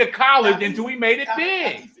the way to college until he made it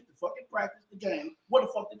big. He fit the fucking practice the game. Where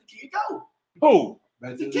the fuck did the kid go? Who?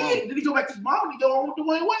 The kid. Did he go back to his mom? Did he go on with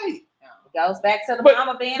Dwayne Wade? Goes back to the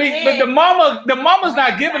mama being but the mama's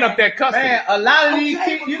not giving up that custody. Man, a lot of these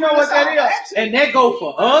kids, you know what that is, and that go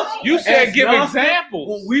for us. You said give examples.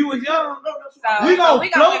 When we was young, we gonna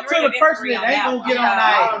float to the person that ain't gonna get on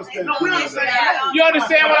our ass. You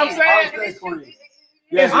understand what I'm saying?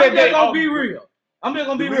 I'm just gonna be real. I'm just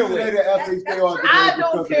gonna be real with you. I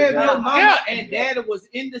don't care if your mama and daddy was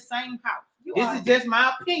in the same house. This is just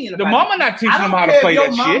my opinion. The mama not teaching them how to play that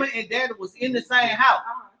shit. Your mama and daddy was in the same house.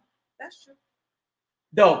 That's true.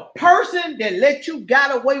 The person that let you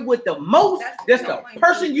got away with the most, that's the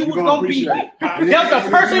person you was gonna be with. That's the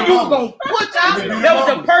person you was gonna put out. That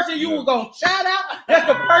was the person you was gonna shout out. That's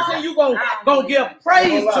the person you gonna give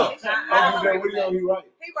praise to.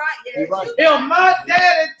 He right. If my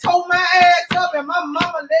daddy tore my ass up and my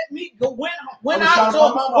mama let me go went out to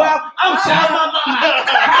I'm shouting my mama.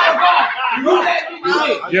 You let me do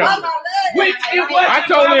it. Yeah. Which it was. I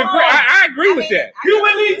totally agree. I agree with that. You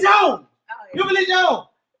believe Jones. You believe Jones.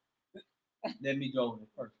 Let me go in the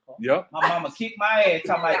first call. Yep. My mama kicked my ass,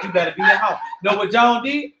 talking about you better be at home. Know what Jones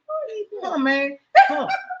did? Come on, man. Come.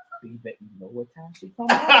 You know what time she come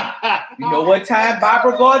out. You know what time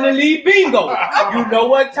Barbara Gardner leave bingo. You know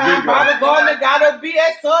what time Barbara Gardner gotta be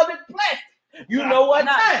at Southern Plastic. You know what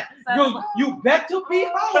time. You better be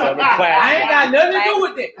home. I ain't got nothing to do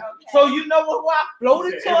with it. So you know who I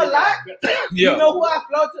floated to a lot? You know who I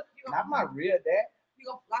floated to? Not my real dad.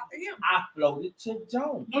 I floated to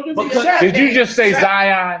Jones. Did you just say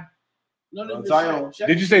Zion? No, Zion.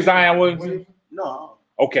 Did you say Zion Williamson? No.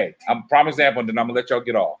 Okay, I'm prime example, and then I'm gonna let y'all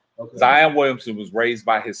get off. Okay. Zion Williamson was raised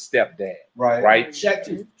by his stepdad. Right? Shaq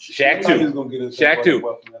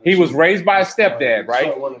too. He was raised by his stepdad,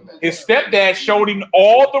 right? His stepdad showed him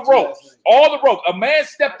all the ropes. A man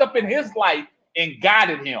stepped up in his life and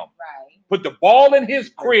guided him. Right. Put the ball in his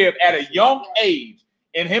crib at a young age.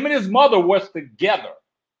 And him and his mother was together.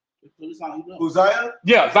 Who's Zion?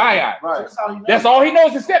 Yeah, Zion. Right. That's all he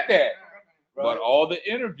knows is stepdad. Right. But all the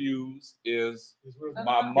interviews is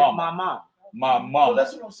my mom. My mom. Well,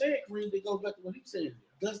 that's what I'm saying, Kareem. That goes back to what he said.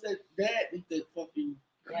 Does that dad think that fucking?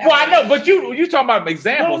 Well, I know, but you talking about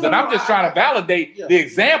examples, and I'm just trying to validate the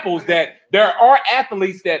examples that there are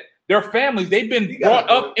athletes that their families they've been brought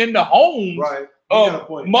up in the homes of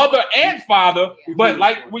mother and father. But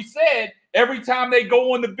like we said. Every time they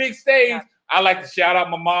go on the big stage, I like to shout out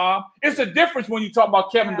my mom. It's a difference when you talk about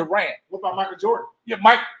Kevin Durant. What about Michael Jordan? Yeah,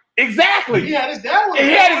 Mike. Exactly. He had his dad. He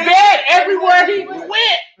had his dad everywhere he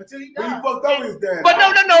went. Until he died. He fucked up his dad. But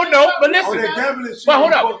no. But listen. But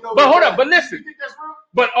hold up. But listen.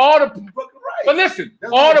 But all the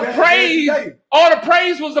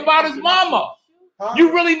praise was about his mama.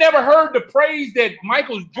 You really never heard the praise that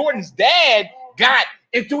Michael Jordan's dad got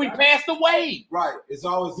until he passed away. Right. It's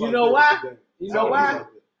always. You know why? You know why?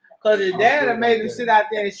 Because his dad made him sit out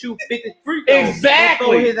there and shoot 50 free throws.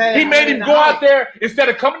 Exactly. He made him go out there instead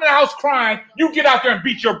of coming to the house crying. You get out there and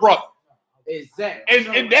beat your brother. Exactly.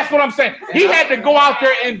 And that's what I'm saying. He had to go out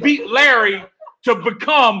there and beat Larry to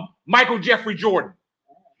become Michael Jeffrey Jordan.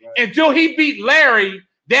 Until he beat Larry,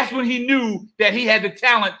 that's when he knew that he had the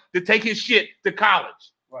talent to take his shit to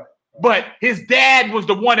college. Right. But his dad was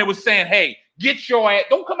the one that was saying, hey, get your ass.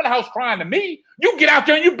 Don't come in the house crying to me. You get out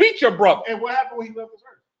there and you beat your brother. And what happened when he left his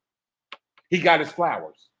earth? He got his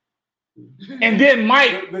flowers. And then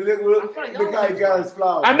Mike. Look how he got his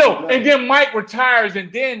flowers. I know. And then Mike retires,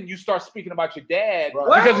 and then you start speaking about your dad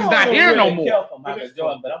because he's not here no more. But I'm going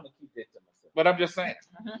to keep that to myself. But I'm just saying.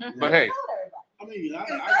 But hey. I mean,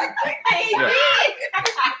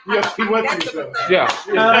 Yes, he went to himself. Yeah.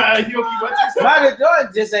 Michael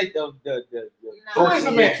Jordan just ain't the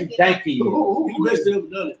person that you think he is. He the best ever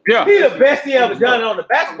done it. Yeah. He the best he ever done on the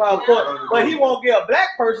basketball court, but he won't give a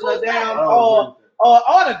black person a damn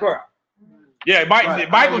autograph. Yeah,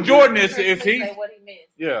 Michael Jordan is he?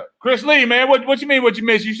 Yeah, Chris Lee, man, what you mean? What you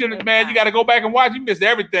missed? You shouldn't, man. You got to go back and watch. You missed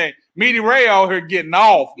everything. Meaty Ray out here getting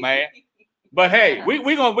off, man. But hey,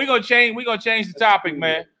 we gonna change the topic,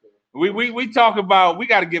 man. We talk about we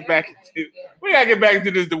got to get back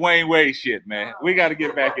into this Dwayne Wade shit, man. We got to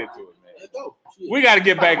get back into it, man. We got to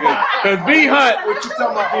get back into it because B Hunt. What you talking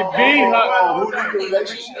about?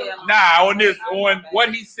 On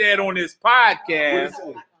what he said on his podcast.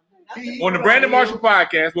 On the Brandon Marshall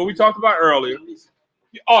podcast, what we talked about earlier.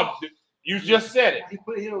 Oh, you just said it. He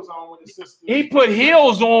put heels on with his sister. He put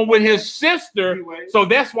heels on with his sister, so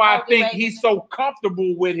that's why I think he's so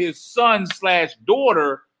comfortable with his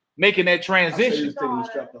son/daughter making that transition.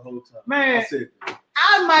 Man,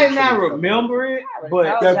 I might not remember it,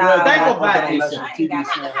 but think about this.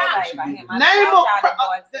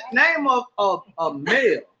 Name a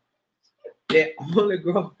male that only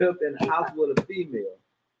grew up in a house with a female.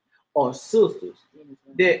 Or sisters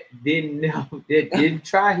that didn't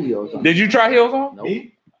try heels on. Did you try heels on? No.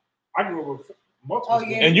 Me? I grew up with multiple.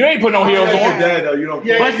 And you ain't put no heels on. Dad, though, you don't.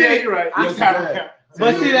 Yeah, But see, you're right.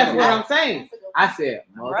 But see, that's what I'm saying. I said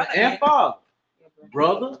mother and father,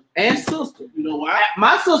 brother and sister. You know why?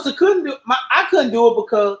 My sister couldn't do. I couldn't do it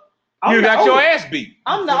because you got your ass beat.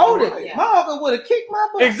 I'm the oldest. My uncle would have kicked my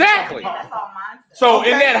butt. Exactly. So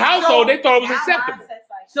in that household, they thought it was acceptable.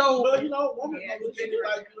 So, well, you know, woman look at it like, you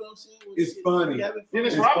know what I'm saying? It's funny.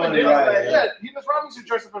 Dennis It's Rodman funny, did right, that. Yeah, Dennis Rodman should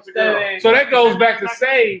dress up as a girl. So that goes back to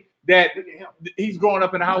say that he's growing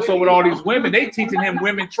up in a household with all these women. They teaching him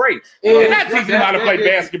women traits. They're not teaching him how to play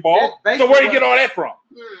basketball. So where do you get all that from?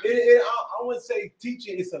 I wouldn't say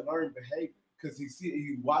teaching. It's a learned behavior because he's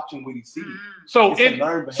watching what he sees. So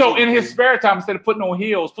in his spare time, instead of putting on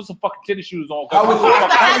heels, put some fucking tennis shoes on. I would know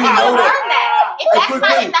that.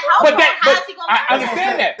 But I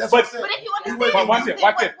understand that. But watch it.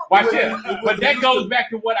 But that goes back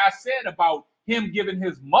to what I said about him giving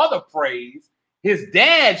his mother praise. His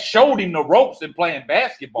dad showed him the ropes in playing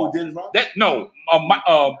basketball. Dwayne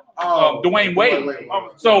Wade.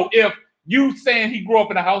 So if you saying he grew up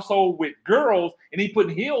in a household with girls and he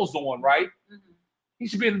putting heels on, right? He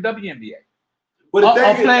should be in the WNBA. But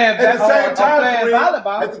at the same time,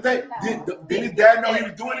 did his dad know he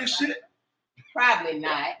was doing this shit? Probably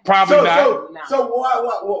not. So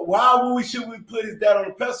why should we put his dad on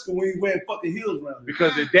the pedestal when he's wearing fucking heels around him?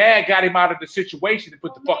 Because his dad got him out of the situation to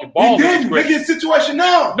put the fucking ball He in didn't. his Look at his situation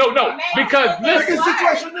now. No. Because Look at listen. his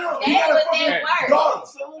situation now. He got a fucking daughter.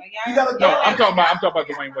 He got a No, daughter. I'm talking about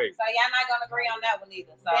Dwayne Wade. So y'all not gonna agree on that one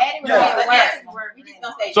either.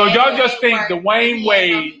 So y'all just think Dwayne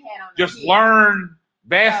Wade just learned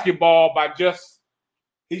basketball by just.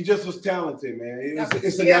 He just was talented, man.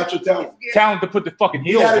 It's a natural talent. Talent to put the fucking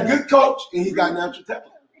He heels had a on. good coach, and he got natural talent.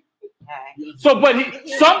 So, but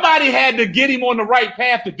somebody had to get him on the right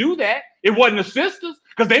path to do that. It wasn't the sisters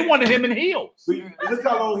because they wanted him in heels. Look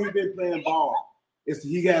how long he's been playing ball.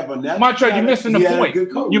 He have a natural Montreal, you're talent. missing the He had a point.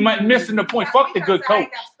 good coach. You might missing the point. Fuck the good coach.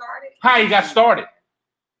 How he got started.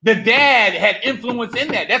 The dad had influence in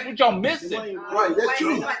that. That's what y'all missing. Right, that's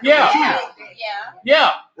true.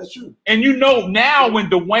 Yeah. That's true. And you know now when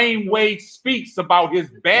Dwayne Wade speaks about his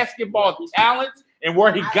basketball talents and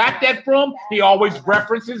where he got that from, he always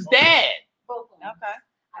references dad.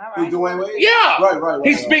 Okay. Dwayne Wade? Yeah. Right.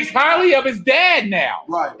 He speaks highly of his dad now.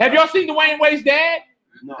 Right. Have y'all seen Dwayne Wade's dad?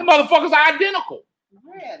 No. The motherfuckers are identical.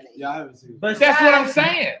 Really? Yeah, I haven't seen it. But That's what I'm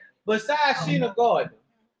saying. Besides Sheena Gardner,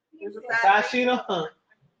 besides Sheena Hunt,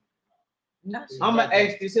 I'm gonna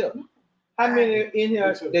ask this here: How many in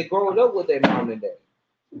here that grew up with their mom and dad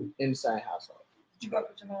in the same household? Did you grow up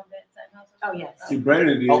with your mom and dad in the same household? Oh yes. See,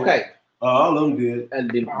 Brandon did. Okay. All of them did. And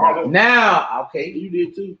then now, okay, You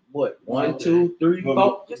did too. what? 1, 2, 3,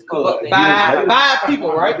 4, Just go up there. five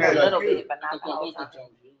people, right? A little bit, but not the whole time.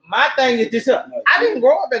 My thing is this: I didn't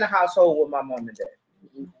grow up in a household with my mom and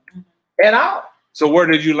dad at all. So where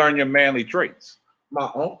did you learn your manly traits? My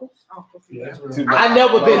uncles. Yeah, I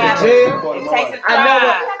never been to jail. It takes a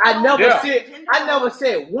I never Yeah.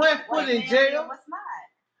 said 1 foot in jail.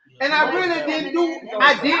 And I really didn't do.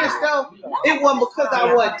 I did stuff. It wasn't because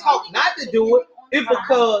I wasn't taught not to do it. It's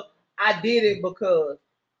because I did it because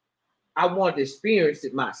I wanted to experience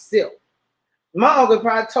it myself. My uncle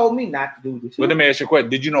probably told me not to do this. But let me ask you a question.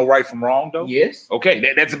 Did you know right from wrong, though? Yes.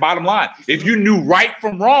 Okay, that's the bottom line. If you knew right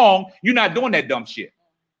from wrong, you're not doing that dumb shit.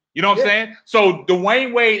 You know what I'm saying? So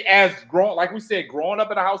Dwayne Wade, as grown, like we said, growing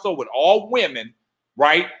up in a household with all women,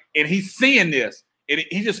 right? And he's seeing this, and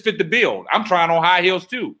he just fit the bill. I'm trying on high heels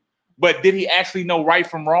too. But did he actually know right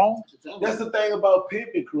from wrong? That's the thing about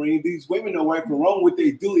pimping, Kareem. These women know right from wrong. What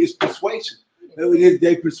they do is persuasion.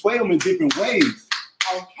 They persuade them in different ways.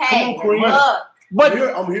 Okay. Come on, Kareem. Look. But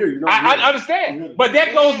I'm here. You know, I understand. But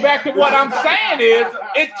that goes back to what I'm saying is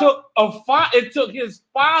it took his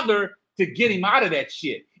father to get him out of that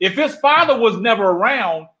shit. If his father was never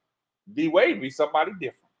around, D Wade would be somebody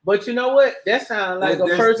different. But you know what? That sounds like a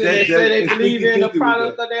person that said they believe in the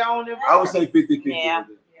product of their own. I would say 50-50. Yeah.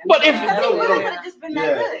 But if Could have just been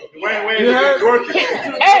that good. You heard?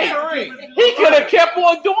 hey, he could have kept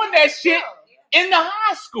on doing that shit in the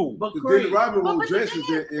high school. But The Diddy Robin wore dresses.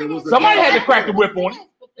 It was Somebody had to crack the whip on him.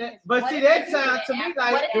 But see, that sounds to me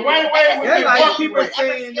like That's like people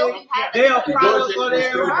saying they're a product of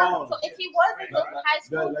their environment. So if he wasn't in high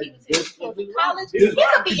school, he was in college, he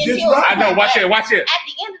could be in jail. I know. Watch it. At the end of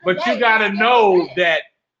the But day, you got to know that.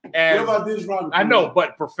 What As about this Robin? I know,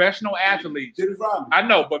 but professional athletes. Dennis Rodman. I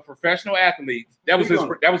know, but professional athletes. That was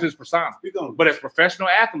his persona. Speak on it. But as professional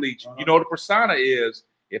athletes, you know the persona is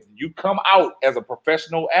if you come out as a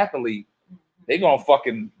professional athlete, they gonna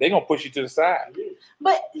push you to the side.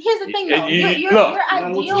 But here's the thing, though. Look, Your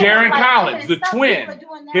ideal, Jaron like, Collins, the stuff twin, people are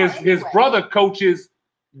doing now his anyway. brother coaches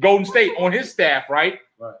Golden State on his staff, right?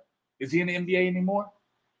 Right. Is he in the NBA anymore?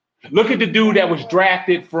 Look at the dude that was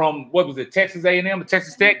drafted from what was it, Texas A&M, the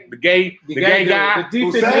Texas Tech, the gay guy. The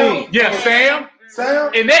defensive end. Yeah, Sam.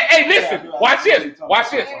 And that, hey, listen, watch this.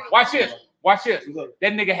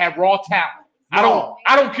 That nigga had raw talent.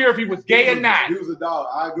 I don't care if he was gay or not. He was a dog.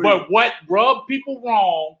 I agree. But what rubbed people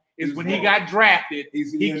wrong is when he got drafted,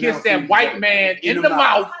 he kissed that white man in the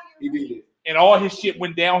mouth, He did it. and all his shit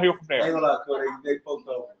went downhill from I ain't there. gonna lie, Cody, they fucked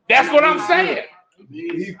up. That's what I'm saying.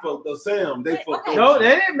 He fucked up. Sam, they fucked up. No, they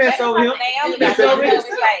didn't mess over him.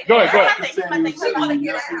 Go ahead.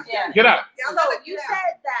 Get up. So you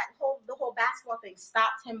said that the whole basketball thing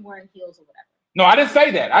stopped him wearing heels or whatever. No, I didn't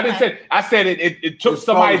say that. I said it took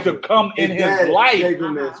somebody to come in his life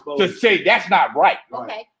to say that's not right.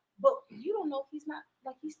 Okay, but you don't know if he's not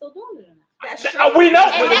like he's still doing it or not. That's We know.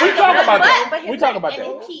 And We that's talk the- about but that. We here's talk the- about and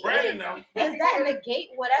that. if he is, does that negate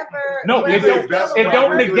whatever? No, it whatever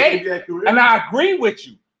don't negate. And I agree with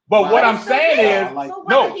you. But what I'm saying is, So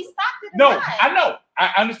no, whether he stopped it or no, not, I know.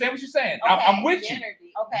 I understand what you're saying. I'm with you.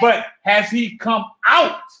 Okay. But has he come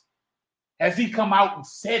out? Has he come out and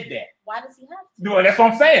said that? Why does he have to? No, that's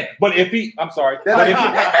what I'm saying. But if he, I'm sorry. Like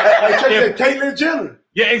If- Caitlyn Jenner.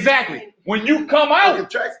 yeah, exactly. When you come out, Like a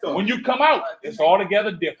track star. when you come out, it's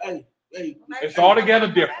altogether different. Hey, It's altogether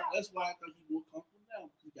different. that's why I thought he would come from now.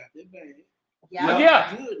 He got that bag.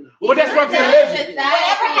 Yeah. Good now. Well, that's what I'm saying.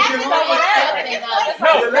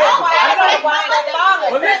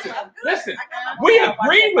 Well, listen. We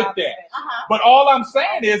agree with that. But all I'm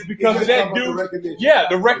saying is because of that dude. Yeah,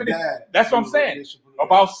 the recognition. That's what I'm saying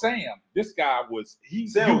about Sam. This guy was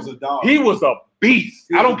Sam was a dog. He was a beast.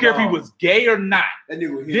 He I was don't a care if he dog. was gay or not. That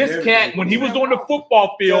nigga hit This everything. cat, when he was on the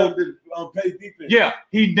football field, Play defense. yeah,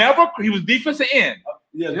 he was defensive end.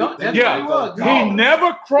 Yeah, Yeah, that Yeah, nigga was a he dog.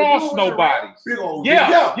 never crossed nobody. Big old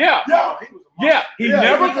Yeah. He Yeah,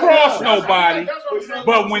 never he was a crossed dog. nobody. That's what I'm saying.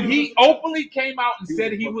 But when he openly came out and He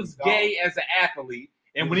said was he a was fucking gay as an athlete,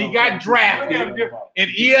 and when He he was got a drafted, fucking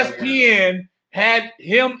and ESPN had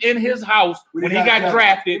him in his house when he got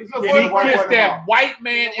drafted, and he kissed that white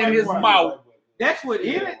man in his mouth. That's what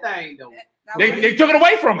anything though. They took it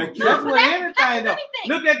away from him. That's what anything though.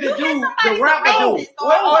 Look at the You dude, hear the somebody's rapper a dude. racist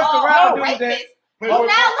What or was the rapper a dude that? rapist. Well,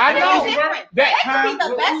 now I look know at it different. that. That could be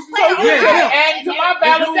the best So player. you Yeah. just add to my The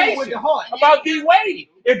dude with the validation heart. about D Wade.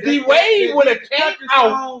 If D Wade would have came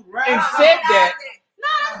out and said that,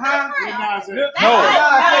 Huh?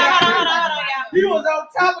 no. He was on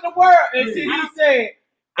top of the world until he said.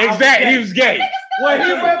 Exactly, he was gay. When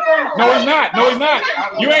he went from No, he's not. No, he's not.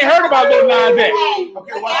 You ain't heard about Lil Nas X.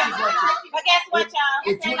 But guess what, y'all?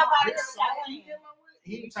 Ain't nobody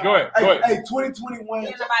Go ahead. Hey,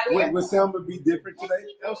 2021 would Selma be different today?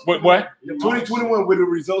 What? 2021 would the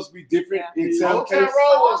results be different in Selma case?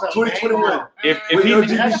 2021. If he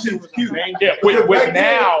LGBT was cute. Yeah, with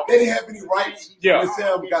now they didn't have any rights Yeah. when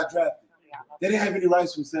Selma got drafted. They didn't have any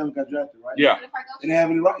rights when Selma got drafted, right? Yeah. They didn't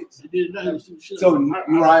have any rights. So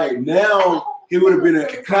right now, he would have been a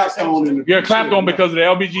clapstone in the You're clapped on because of the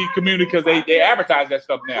LBG community because they advertise that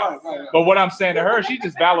stuff now. Right. But what I'm saying to her, she's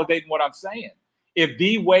just validating what I'm saying. If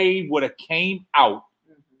D Wade would have came out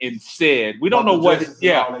and said, we don't know what,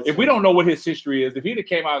 if we don't know what his history is, if he'd have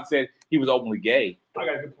came out and said he was openly gay, I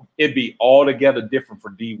got a good point. it'd be altogether different for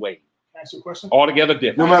D Wade. Can I ask you a question? Altogether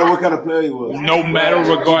different. No matter what kind of player he was. No matter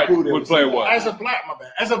regard what player was. As a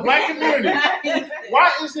black community,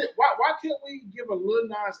 why can't we give a Lil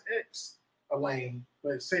Nas X a lane,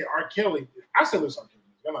 but say R. Kelly? I said listen, R. Kelly.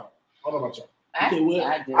 Come on. I don't know about y'all. I do.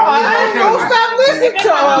 I ain't gonna stop listening to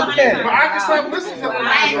R. Kelly. But I can stop listening to him. I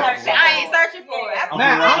ain't searching for it.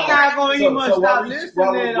 Now I'm not gonna even stop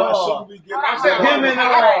listening at all. Him and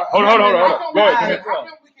Hold on. Go ahead. How come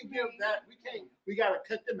we can give that? We gotta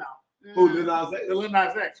cut them out. Who, Lil Nas X? The Lil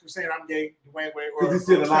Nas X for saying I'm gay, Dwayne Wade. Because he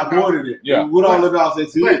said a lot more than it. Yeah. What all Lil Nas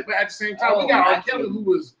X is. But at the same time, we got R. Kelly who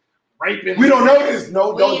was raping. We don't know this.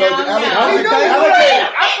 No, don't.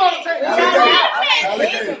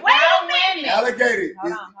 Alligator,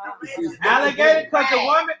 because the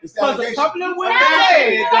woman, because a couple of women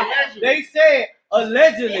they said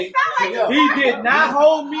allegedly he did not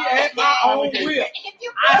hold me at my own will.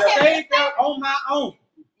 I stayed there on my own.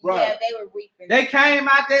 Right. Yeah, they were reaping. They came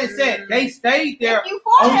out there and said they stayed there.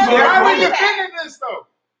 Why are we defending this though?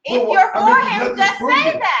 If you're for him, just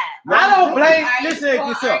say that. I don't blame. Listen,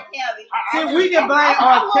 yourself. See, we can blame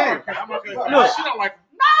R. Kelly. Look, she don't like.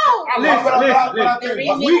 No. Listen.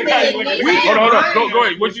 We can. Hold on. Go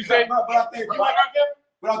ahead. What'd you say? But I think.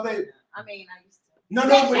 I mean, I used to. No,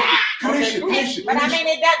 Kanisha. But I mean,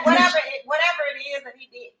 it does whatever it is that he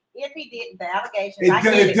did. If he did the allegations,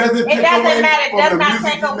 it doesn't matter. It does not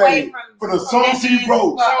take away from the songs he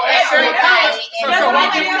wrote. What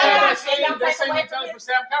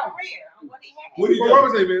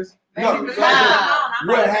was it, Miss? No.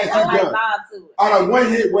 What has he done? Out of one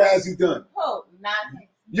hit, what has he done? Oh, nothing.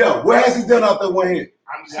 Yeah, what has he done out there one hit?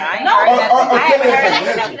 I'm saying.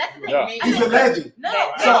 He's a legend. No,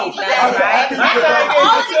 you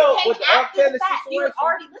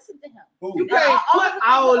already listened to him. You can't put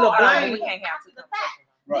all the blame. We can't have to.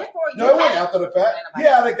 Right. No, it wasn't after the fact. He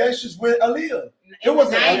had allegations with Aaliyah. It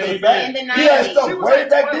wasn't after the fact. He had stuff way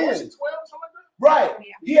back then. Right.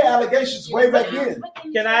 He had allegations way back then.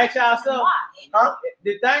 Can I ask y'all something? Huh?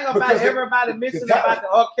 The thing about everybody missing about the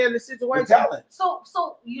R. Kelly situation.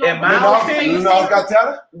 So you in my opinion, got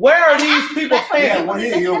talent. Where are these people playing? One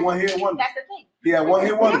hit, one hit, one. That's the thing. Yeah, one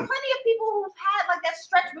hit, one. There are plenty of people who've had like that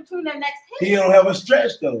stretch between their next hit. He don't have a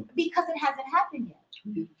stretch though. Because it hasn't happened yet.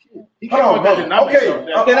 Hold on. Okay.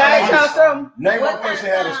 Can I ask y'all something? Name one person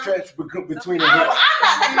had a stretch between the hits.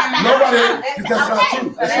 Nobody. That's not true.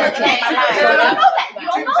 That's not true. You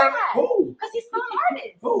don't know that. Who? Because he's still an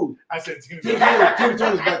artist. Who? I said Tina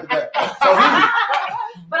Turner's back to back. So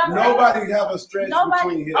who? Nobody have a stretch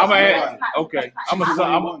between hits. I'm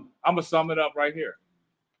gonna sum it up right here.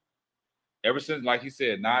 Ever since, like he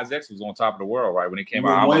said, Nas X was on top of the world, right? When he came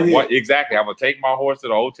out, I'm gonna take my horse to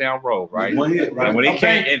the Old Town Road, right? And when he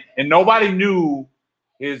came, and nobody knew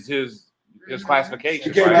his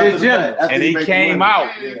classification, and he came out.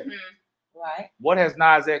 Right. What has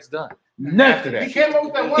Nas X done? Nothing. He came up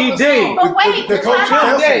with that one. He did. But wait, the coach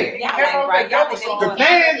did. The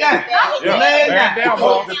man down.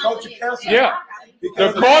 The coach council. Yeah.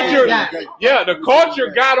 The culture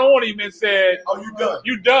got on him and said, "Oh, you done?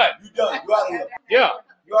 You done? You done? You out of here? Yeah,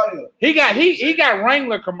 you out of here." He got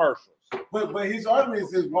Wrangler commercials. But his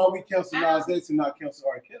argument is why we cancel Nas X and not cancel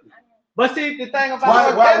R. Kelly. But see, the thing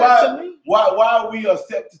about why are we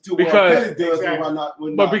accepted to what R. Kelly does and why not?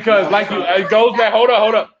 But because it goes back. Hold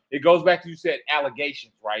up. It goes back to you said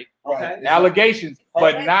allegations, right? Right. Allegations.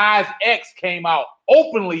 But Nas X came out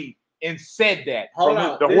openly and said that from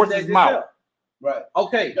the horse's mouth. Right.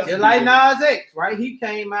 Okay. Just like Nas X, right? He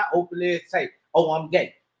came out openly and say, "Oh, I'm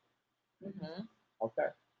gay." Mm-hmm. Okay.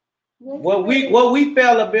 What we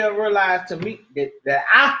fail to be realize to me that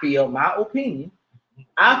I feel, my opinion,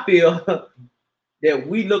 I feel that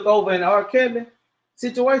we look over in R. Kelly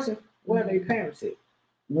situation where they parents at.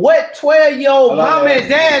 what 12-year-old mama and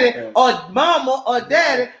daddy or mama or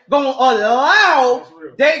daddy gonna allow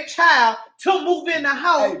their child to move in the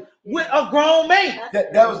house with a grown man?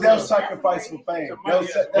 That was sacrifice for fame.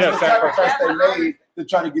 That's the sacrifice they made to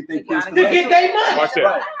try to get their kids to get their money. Watch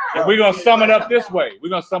that. Right. We're gonna sum it up this way.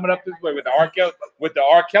 With the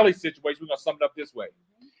R. Kelly situation. We're gonna sum it up this way.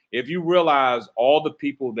 If you realize all the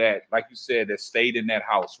people that, like you said, that stayed in that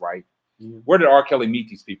house, right? Where did R. Kelly meet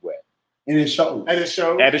these people at? In his shows. At his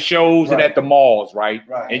shows. At the shows and at the malls, right?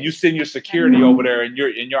 And you send your security over there and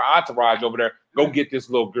your entourage over there, go get this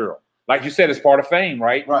little girl. Like you said, it's part of fame,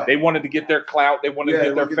 right? They wanted to get their clout, they wanted to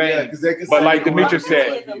get their fame. But like Demetrius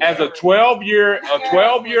said, as a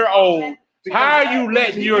 12-year-old, how are you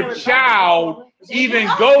letting your child even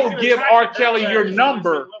go give R. Kelly your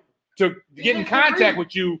number to get in contact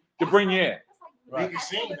with you to bring you in? Right.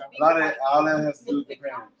 All that has to do with the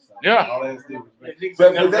parents. Yeah. All that has to do with the parents.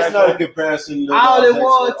 But that's not a comparison. All it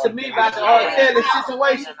was to me about the R. Kelly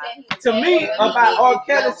situation. To me, about R.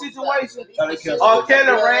 Kelly situation, R.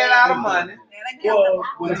 Kelly ran out of money.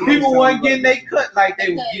 People weren't getting their cut like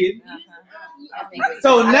they were getting.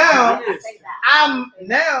 So now I'm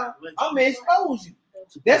exposed you.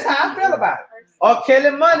 That's how I feel about it. R.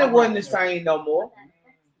 Kelly money wasn't the same no more.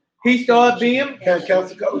 He started being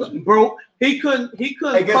broke. He couldn't hey,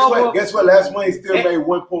 guess what? Last month he still made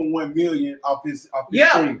 1.1 million off his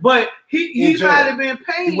stream. But he might have been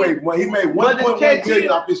paying. He made 1.1 million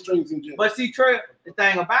off his streams in jail. But see, Trey, the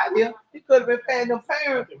thing about him, he could have been paying them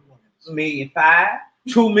parents $1.5 million,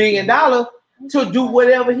 $2 million to do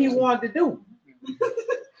whatever he wanted to do.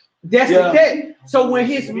 That's the case. So when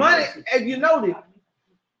his money, as you noticed,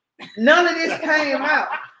 none of this came out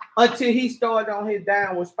until he started on his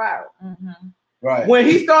downward spiral. Right. When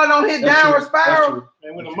he started on his downward spiral,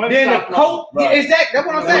 then the coke, exactly, that's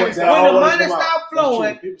what I'm saying. When the money stopped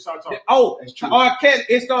flowing, R. Kelly,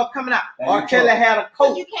 it started coming out. R. Kelly had a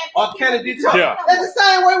coke. R. Kelly did something. That's the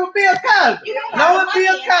same way with Bill Cosby. When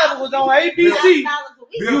Bill Cosby was on ABC,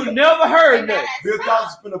 you never heard that. Bill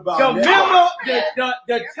Cosby's been about remember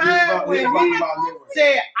the time when he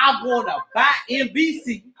said, I want to buy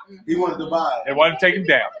NBC. He wanted to buy it. They wanted to take him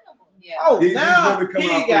down. Oh, now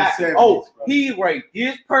he raped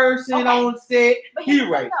this person on set. He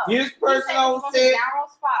raped this person on set.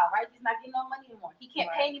 Right? He's not getting no money anymore. He can't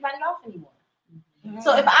pay anybody off anymore.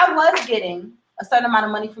 So if I was getting a certain amount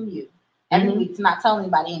of money from you every week to not tell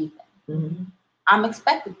anybody anything, I'm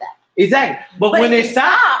expected that. Exactly. But when it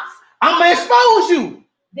stops, I'm gonna expose you.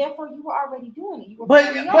 Therefore, you were already doing it. You were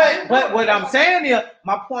but what I'm saying is,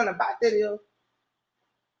 my point about that is,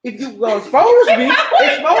 if you gonna expose me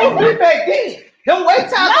back then. Don't wait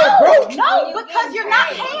till I get broke. No, because you're not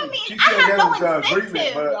paying me. I have no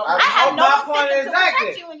incentive. I have no incentive to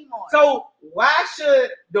protect you anymore. So why should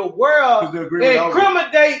the world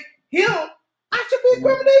incriminate him? I should be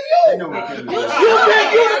incriminating you. You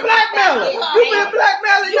the blackmailer. You've been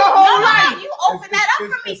blackmailing your whole life. You opened that up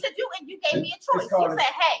for me to do, and you gave me a choice. You said,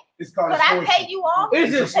 "Hey, could I pay you off?"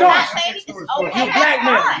 It's a Okay, that's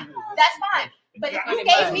fine. That's fine. But if you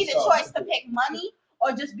gave me the choice to pick money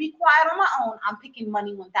or just be quiet on my own, I'm picking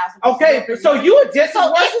money 1,000%. Okay, so you're just as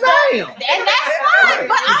worse as I am. And that's fine.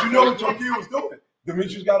 But you know what your kid was doing.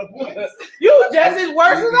 Demetrius got a point. You just as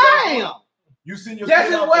worse as I am. You seen your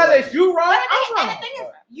just as well as you wrong. And the thing is,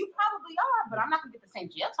 you probably are, but I'm not gonna get the same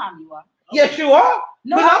jail time you are. Yes, you are.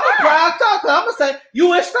 No, I'm a proud talker. I'm gonna say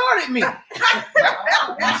you ain't started me. Same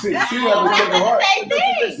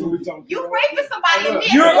thing. You raping somebody.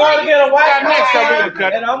 You're going to get a white next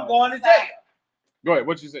and I'm going to jail. Go ahead.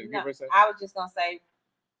 What you say? No, I was just gonna say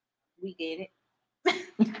we did it.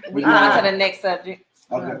 We on to the next subject.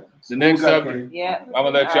 Okay. The next subject. Yeah. I'm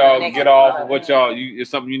gonna let y'all get off of what y'all. It's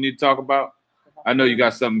something you need to talk about. I know you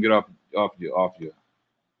got something to get off your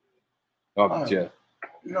chest.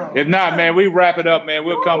 No. If not, man, we wrap it up, man.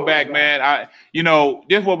 We'll come back, man. This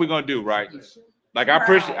is what we're gonna do, right? Like I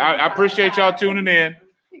appreciate y'all tuning in.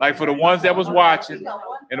 Like for the ones that was watching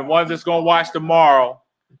and the ones that's gonna watch tomorrow,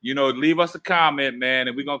 leave us a comment, man,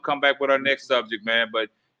 and we're gonna come back with our next subject, man. But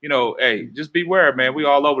hey, just beware, man. We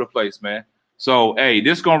all over the place, man. So hey,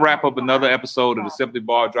 this is gonna wrap up another episode of the Simply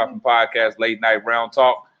Ball Dropping Podcast Late Night Round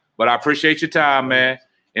Talk. But I appreciate your time, man,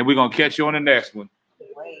 and we're gonna catch you on the next one.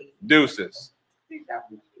 Deuces.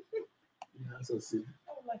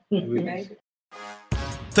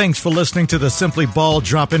 Thanks for listening to the Simply Ball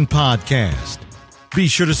Dropping Podcast. Be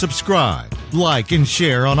sure to subscribe, like, and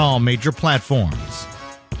share on all major platforms.